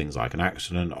be things like an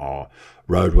accident or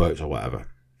roadworks or whatever.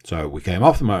 So we came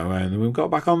off the motorway and then we got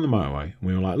back on the motorway. And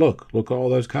we were like, look at all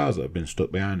those cars that have been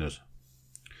stuck behind us.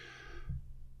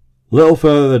 A little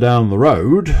further down the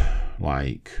road,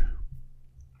 like,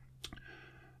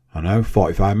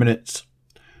 45 minutes,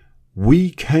 we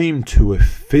came to a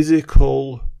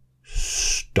physical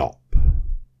stop.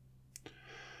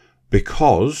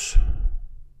 Because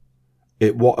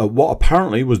what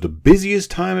apparently was the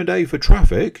busiest time of day for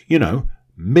traffic,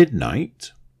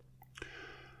 midnight,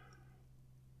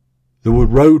 there were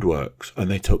roadworks, and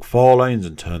they took 4 lanes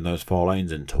and turned those 4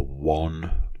 lanes into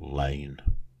 1 lane.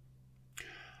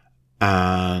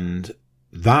 And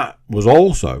that was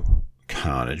also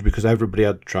carnage, because everybody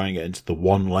had to try and get into the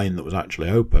 1 lane that was actually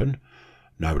open.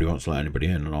 Nobody wants to let anybody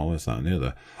in, and all this, that, and the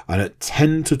other. And at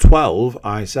 10 to 12,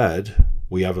 I said,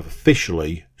 we have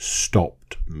officially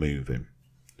stopped moving.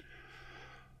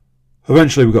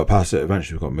 Eventually we got past it,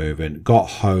 eventually we got moving, got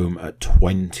home at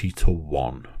 20 to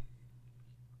 1.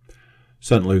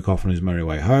 Sent Luke off on his merry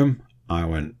way home. I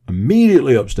went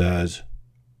immediately upstairs,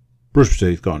 brushed my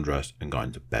teeth, got undressed, and got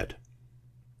into bed.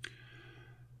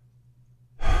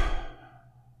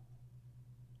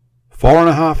 Four and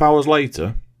a half hours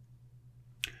later,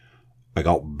 I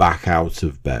got back out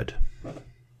of bed.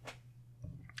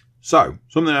 So,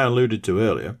 something I alluded to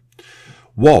earlier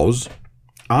was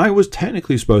I was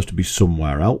technically supposed to be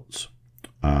somewhere else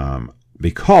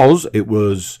because it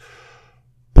was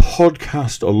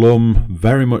podcast alum,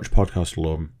 very much podcast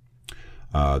alum,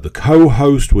 the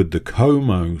co-host with the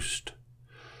co-most.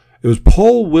 It was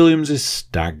Paul Williams'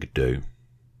 stag do.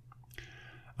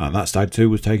 And that stag do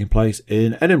was taking place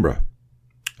in Edinburgh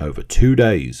over 2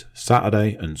 days,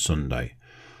 Saturday and Sunday.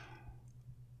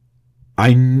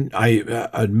 I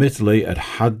admittedly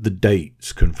had the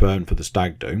dates confirmed for the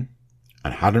stag do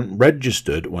and hadn't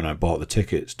registered when I bought the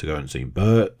tickets to go and see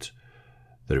Bert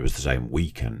that it was the same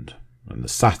weekend and the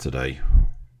Saturday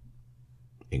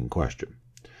in question.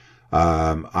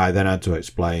 I then had to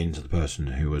explain to the person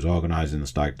who was organising the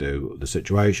stag do the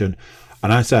situation,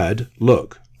 and I said,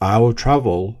 look, I will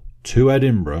travel to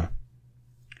Edinburgh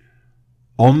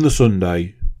on the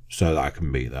Sunday so that I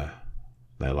can be there.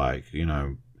 They're like, you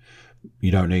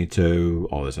don't need to,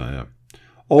 all this and that.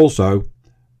 Also,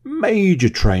 major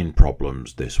train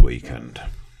problems this weekend.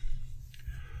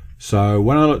 So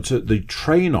when I looked at the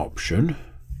train option,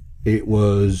 it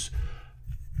was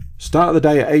start of the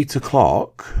day at 8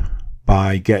 o'clock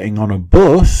by getting on a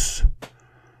bus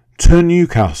to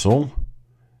Newcastle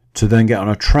to then get on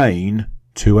a train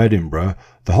to Edinburgh.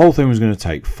 The whole thing was going to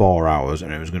take 4 hours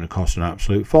and it was going to cost an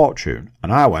absolute fortune.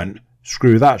 And I went,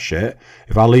 screw that shit.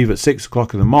 If I leave at 6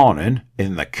 o'clock in the morning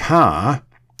in the car,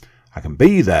 I can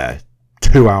be there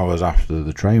 2 hours after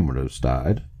the train would have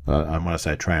started. And when I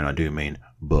say train, I do mean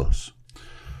bus.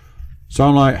 So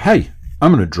I'm like, hey,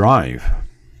 I'm going to drive.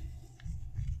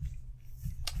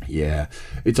 Yeah,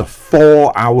 it's a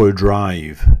 4-hour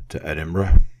drive to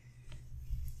Edinburgh.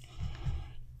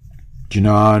 Do you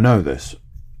know how I know this?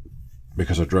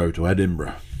 Because I drove to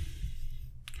Edinburgh.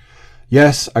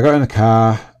 Yes, I got in the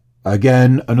car.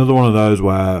 Again, another one of those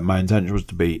where my intention was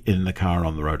to be in the car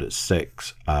on the road at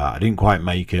 6. I didn't quite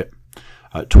make it.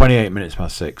 At 28 minutes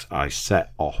past 6, I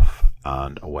set off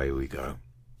and away we go.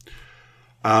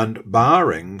 And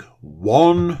barring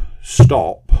one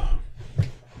stop,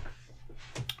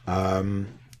 I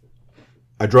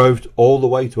drove all the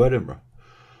way to Edinburgh,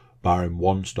 barring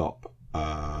one stop.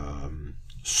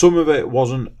 Some of it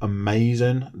wasn't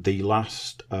amazing. The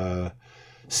last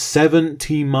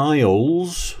 70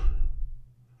 miles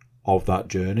of that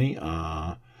journey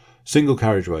are single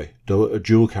carriageway,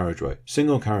 dual carriageway,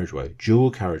 single carriageway, dual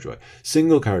carriageway,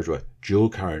 single carriageway, dual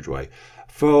carriageway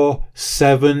for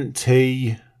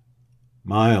 70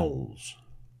 miles.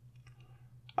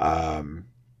 It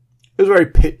was very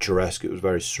picturesque. It was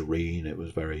very serene. It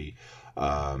was very,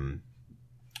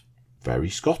 very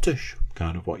Scottish,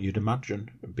 kind of what you'd imagine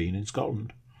being in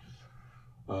Scotland.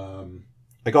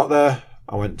 I got there.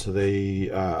 I went to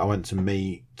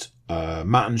meet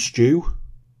Matt and Stu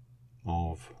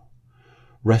of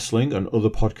wrestling and other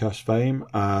podcast fame.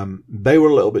 They were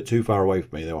a little bit too far away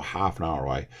from me. They were half an hour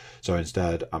away. So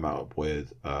instead, I met up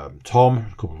with Tom,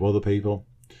 a couple of other people.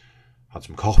 Had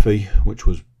some coffee, which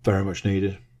was very much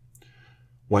needed.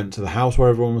 Went to the house where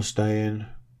everyone was staying.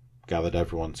 Gathered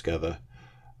everyone together.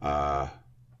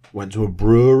 Went to a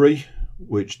brewery,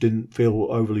 which didn't feel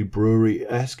overly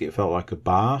brewery-esque. It felt like a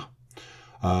bar.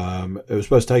 It was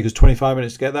supposed to take us 25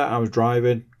 minutes to get there. I was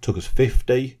driving. Took us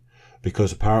 50.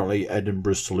 Because apparently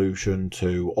Edinburgh's solution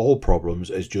to all problems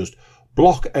is just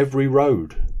block every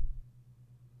road.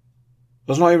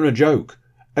 That's not even a joke.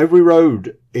 Every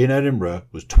road in Edinburgh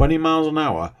was 20 miles an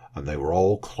hour and they were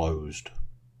all closed.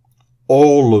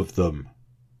 All of them.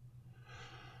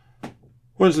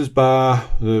 Went to this bar.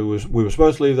 We were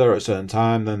supposed to leave there at a certain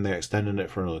time. Then they extended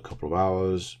it for another couple of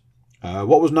hours.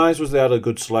 What was nice was they had a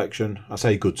good selection. I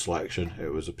say good selection.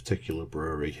 It was a particular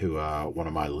brewery who are one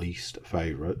of my least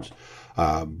favourites.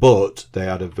 But they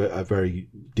had a very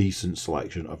decent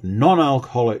selection of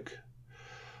non-alcoholic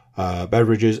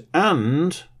beverages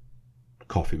and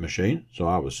coffee machine. So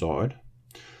I was sorted.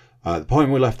 At the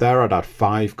point we left there, I'd had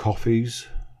 5 coffees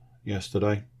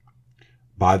yesterday.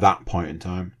 By that point in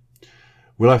time.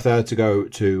 We left there to go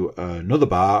to another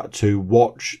bar to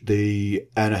watch the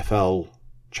NFL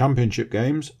Championship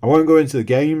games. I won't go into the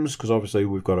games because obviously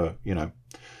we've got a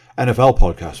NFL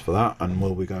podcast for that, and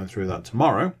we'll be going through that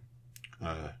tomorrow.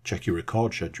 Check your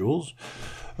record schedules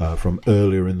from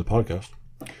earlier in the podcast.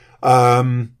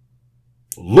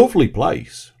 Lovely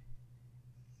place.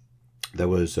 There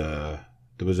was a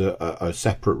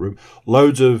separate room,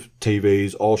 loads of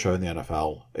TVs, all showing the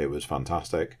NFL. It was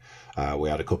fantastic. We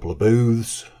had a couple of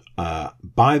booths.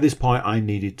 By this point, I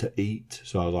needed to eat,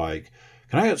 so I was like,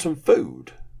 "Can I get some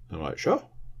food?" And I'm like, "Sure."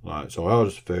 So I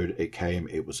ordered some food. It came.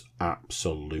 It was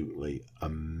absolutely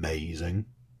amazing.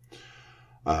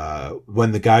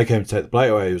 When the guy came to take the plate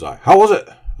away, he was like, "How was it?"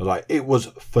 I was like, "It was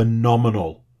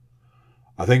phenomenal."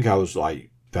 I think I was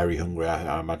like very hungry.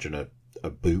 I imagine a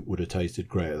boot would have tasted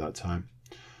great at that time.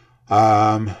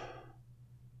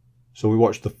 So we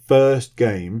watched the first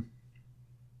game,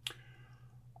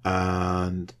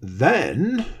 and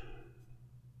then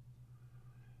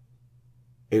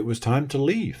it was time to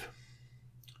leave.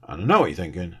 And I know what you're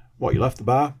thinking. What, you left the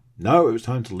bar? No, it was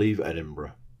time to leave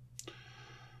Edinburgh.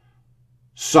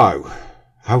 So,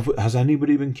 has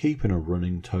anybody been keeping a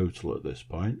running total at this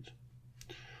point?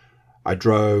 I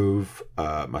drove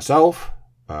myself,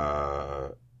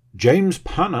 James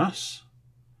Panas,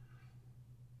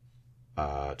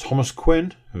 Thomas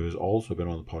Quinn, who has also been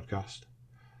on the podcast,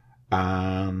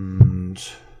 and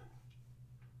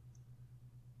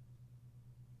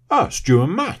Stu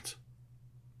and Matt,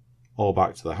 all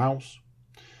back to the house.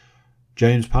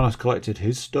 James Panas collected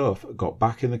his stuff, got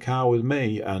back in the car with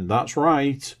me, and that's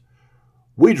right,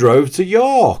 we drove to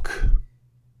York.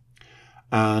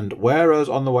 And whereas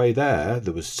on the way there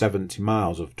was 70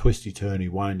 miles of twisty, turny,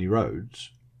 windy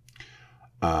roads,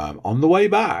 on the way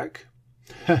back,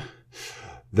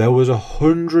 there was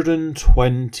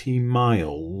 120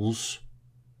 miles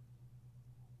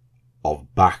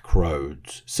of back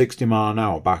roads, 60 mile an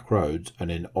hour back roads, and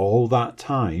in all that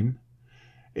time,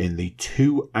 in the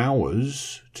 2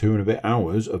 and a bit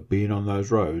hours of being on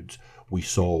those roads, we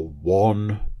saw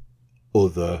one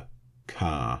other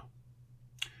car.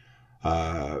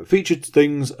 Featured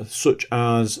things such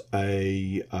as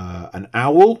an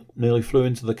owl nearly flew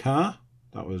into the car.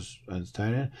 That was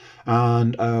entertaining.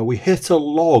 And we hit a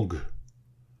log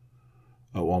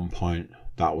at one point.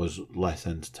 That was less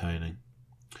entertaining.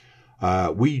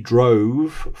 We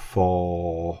drove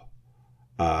for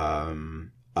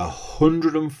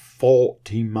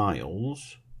 140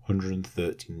 miles,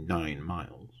 139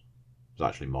 miles. It was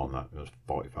actually more than that. It was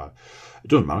 45. It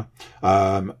doesn't matter.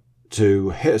 To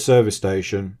hit a service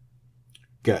station,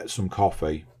 get some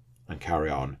coffee, and carry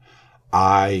on.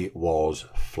 I was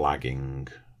flagging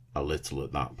a little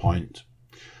at that point.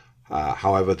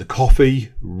 However, the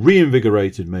coffee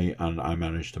reinvigorated me, and I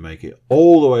managed to make it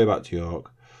all the way back to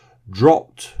York,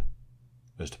 dropped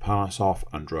Mr. Panas off,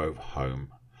 and drove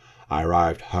home. I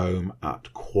arrived home at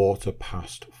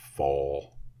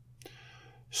 4:15.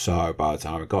 So by the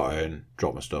time I got in,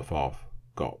 dropped my stuff off,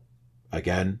 got,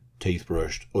 again, teeth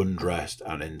brushed, undressed,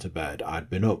 and into bed. I'd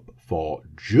been up for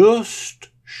just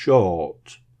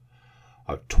short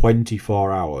of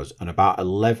 24 hours, and about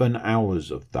 11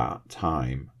 hours of that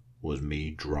time was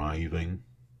me driving.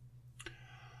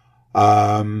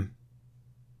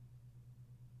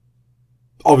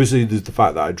 Obviously, there's the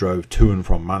fact that I drove to and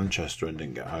from Manchester and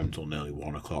didn't get home till nearly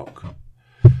 1 o'clock.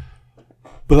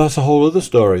 But that's a whole other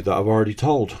story that I've already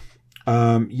told.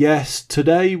 Yes,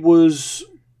 today was...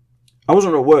 I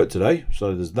wasn't at work today,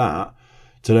 so there's that.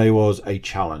 Today was a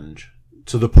challenge,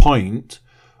 to the point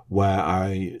where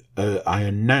I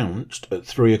announced at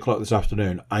 3 o'clock this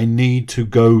afternoon, I need to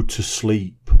go to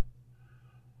sleep.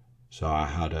 So I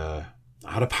had a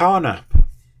power nap.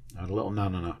 I had a little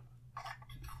nana nap.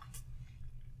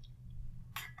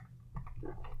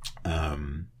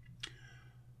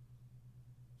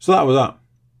 So that was that.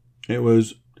 It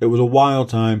was a wild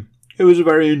time. It was a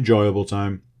very enjoyable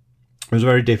time. It was a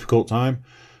very difficult time,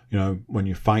 you know, when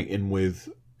you're fighting with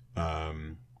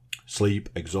sleep,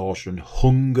 exhaustion,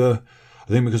 hunger. I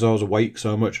think because I was awake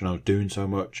so much and I was doing so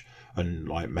much, and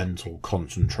like mental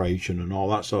concentration and all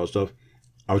that sort of stuff,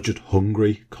 I was just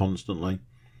hungry constantly.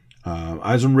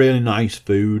 I had some really nice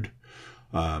food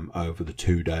over the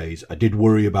 2 days. I did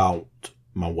worry about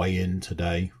my weigh-in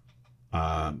today.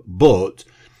 But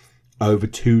over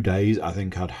 2 days, I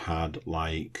think I'd had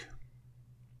like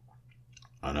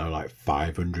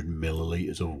 500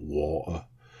 millilitres of water.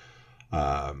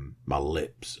 My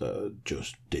lips are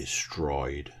just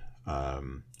destroyed.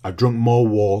 I drunk more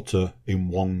water in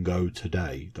one go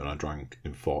today than I drank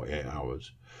in 48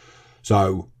 hours.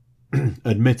 So,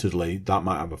 admittedly, that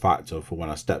might have a factor for when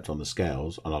I stepped on the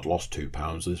scales and I'd lost 2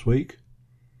 pounds this week.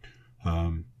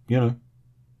 You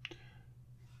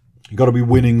got to be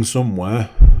winning somewhere.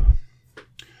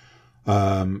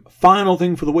 Final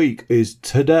thing for the week is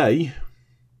today,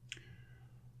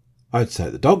 I'd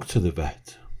take the dog to the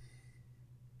vet.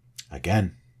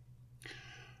 Again.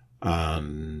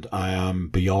 And I am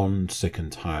beyond sick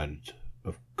and tired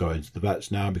of going to the vets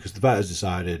now, because the vet has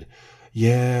decided,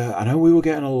 yeah, I know we were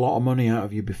getting a lot of money out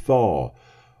of you before,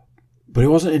 but it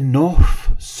wasn't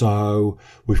enough. So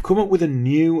we've come up with a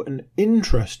new and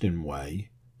interesting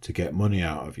way to get money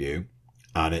out of you,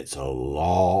 and it's a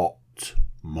lot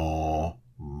more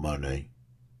money.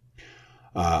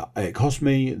 It cost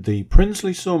me the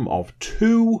princely sum of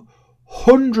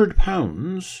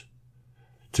 £200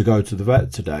 to go to the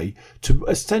vet today, to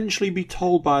essentially be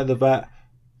told by the vet,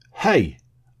 hey,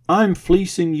 I'm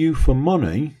fleecing you for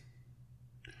money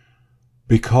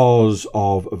because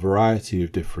of a variety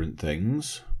of different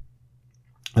things.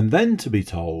 And then to be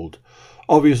told,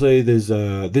 obviously, this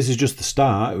is just the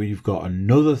start. You've got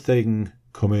another thing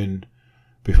coming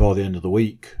before the end of the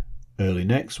week, early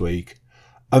next week.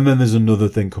 And then there's another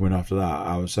thing coming after that.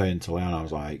 I was saying to Leanne, I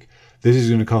was like, this is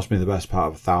going to cost me the best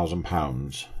part of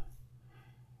 £1,000.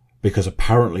 Because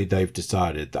apparently they've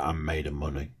decided that I'm made of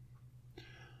money.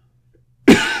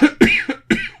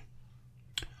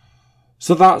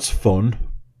 So that's fun.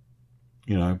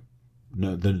 The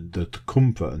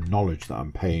comfort and knowledge that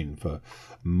I'm paying for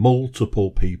multiple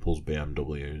people's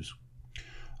BMWs.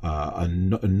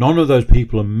 And none of those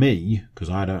people are me,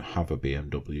 because I don't have a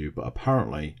BMW, but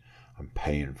apparently I'm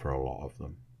paying for a lot of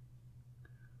them.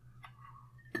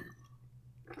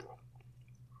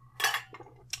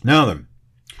 Now then,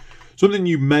 something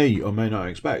you may or may not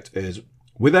expect is,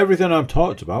 with everything I've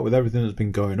talked about, with everything that's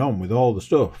been going on, with all the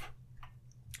stuff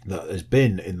that has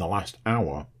been in the last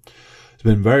hour,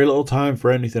 there's been very little time for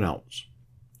anything else.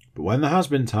 But when there has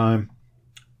been time,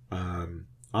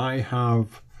 I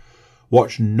have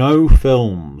watched no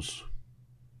films.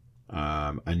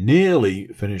 I nearly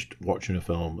finished watching a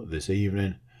film this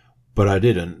evening, but I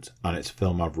didn't, and it's a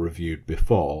film I've reviewed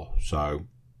before, so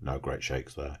no great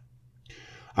shakes there.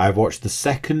 I've watched the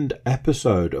second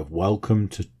episode of Welcome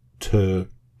to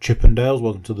Chippendales,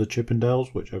 Welcome to the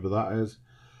Chippendales, whichever that is.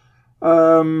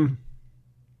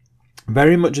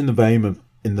 Very much in the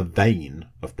vein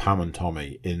of Pam and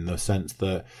Tommy, in the sense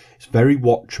that it's very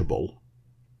watchable.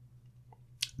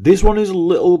 This one is a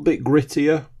little bit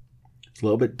grittier, it's a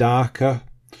little bit darker,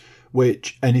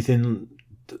 which anything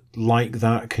like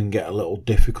that can get a little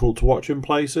difficult to watch in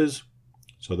places.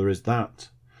 So there is that.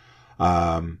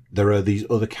 There are these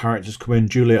other characters come in.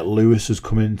 Juliette Lewis has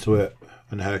come into it,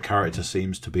 and her character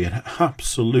seems to be an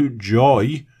absolute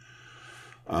joy.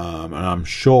 And I'm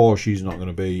sure she's not going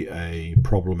to be a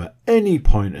problem at any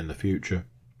point in the future.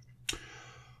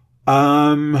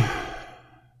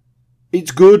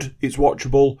 It's good. It's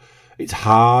watchable. It's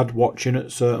hard watching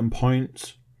at certain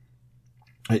points.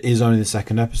 It is only the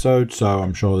second episode, so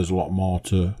I'm sure there's a lot more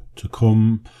to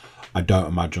come. I don't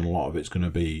imagine a lot of it's going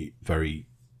to be very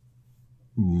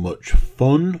much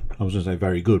fun. I was going to say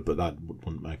very good, but that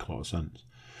wouldn't make a lot of sense.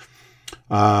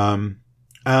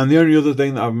 And the only other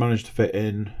thing that I've managed to fit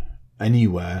in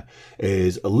anywhere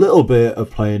is a little bit of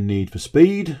playing Need for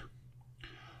Speed.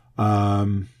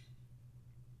 I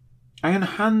can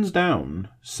hands down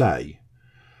say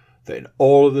that in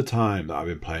all of the time that I've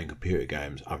been playing computer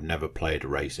games, I've never played a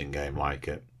racing game like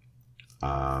it.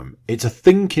 It's a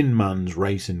thinking man's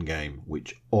racing game,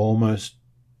 which almost,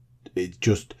 it's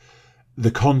just,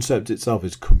 the concept itself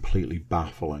is completely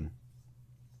baffling.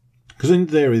 Because in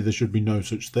theory, there should be no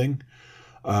such thing.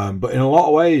 But in a lot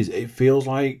of ways, it feels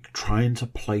like trying to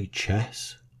play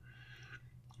chess,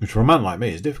 which for a man like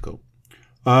me is difficult.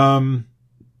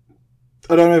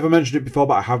 I don't know if I mentioned it before,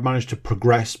 but I have managed to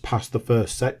progress past the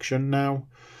first section now.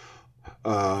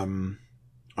 I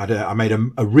made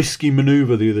a risky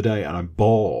manoeuvre the other day, and I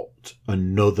bought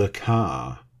another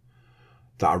car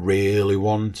that I really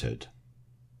wanted.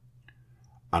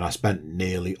 And I spent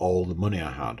nearly all the money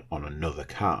I had on another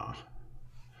car.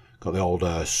 Got the old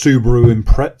Subaru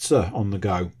Impreza on the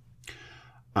go.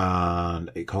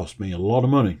 And it cost me a lot of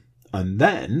money. And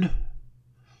then,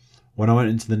 when I went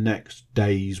into the next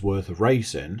day's worth of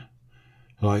racing,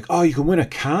 they're like, oh, you can win a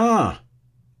car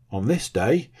on this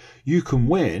day. You can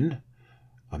win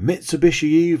a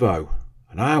Mitsubishi Evo.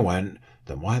 And I went,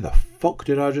 then why the fuck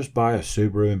did I just buy a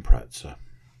Subaru Impreza?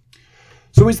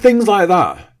 So it's things like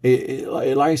that.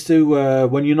 It likes to,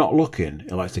 when you're not looking,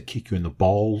 it likes to kick you in the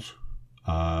balls.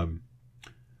 But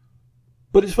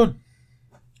it's fun.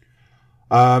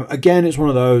 Again, it's one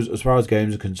of those, as far as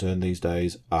games are concerned these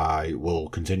days, I will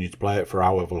continue to play it for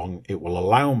however long it will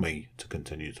allow me to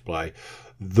continue to play.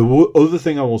 The other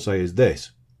thing I will say is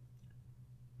this.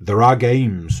 There are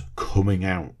games coming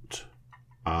out.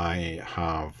 I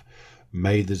have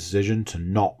made the decision to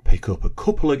not pick up a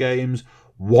couple of games.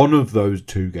 One of those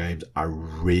 2 games I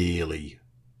really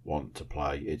want to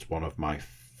play. It's one of my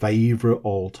favourite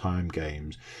all-time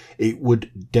games. It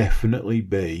would definitely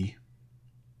be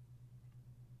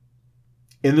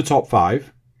in the top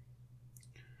 5.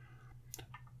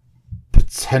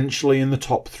 Potentially in the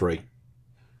top 3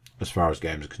 as far as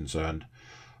games are concerned.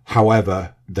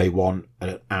 However, they want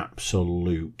an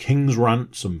absolute king's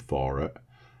ransom for it.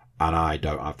 And I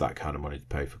don't have that kind of money to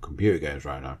pay for computer games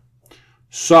right now.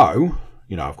 So,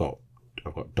 I've got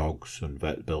dogs and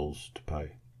vet bills to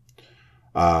pay.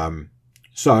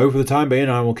 So, for the time being,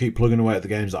 I will keep plugging away at the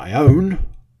games that I own.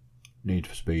 Need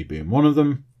for Speed being one of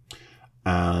them.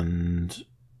 And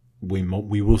we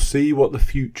will see what the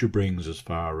future brings as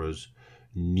far as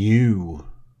new,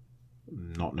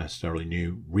 not necessarily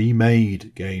new,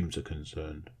 remade games are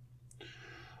concerned.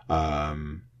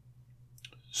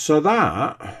 So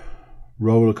that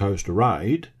roller coaster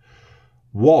ride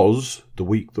was the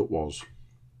week that was.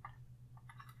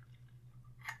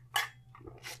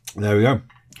 There we go.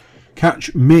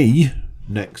 Catch me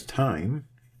next time,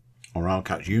 or I'll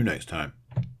catch you next time.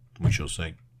 We shall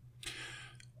see.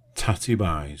 Tatty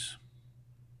buys.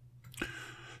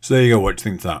 So there you go. What do you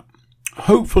think of that?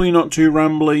 Hopefully not too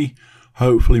rambly.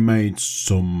 Hopefully made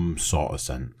some sort of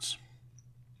sense.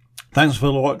 Thanks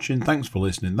for watching. Thanks for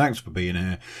listening. Thanks for being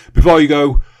here. Before you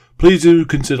go, please do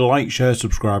consider like, share,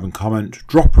 subscribe and comment.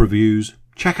 Drop reviews.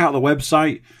 Check out the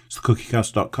website. It's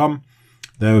thecookiecast.com.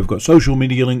 There we've got social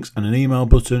media links and an email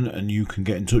button, and you can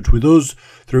get in touch with us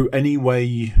through any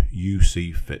way you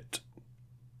see fit.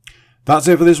 That's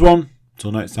it for this one.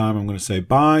 Till next time, I'm going to say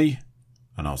bye,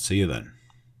 and I'll see you then.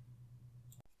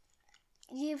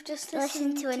 You've just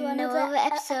listened to another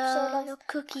episode of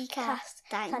Cookie Cast.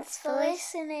 Thanks for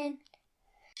listening.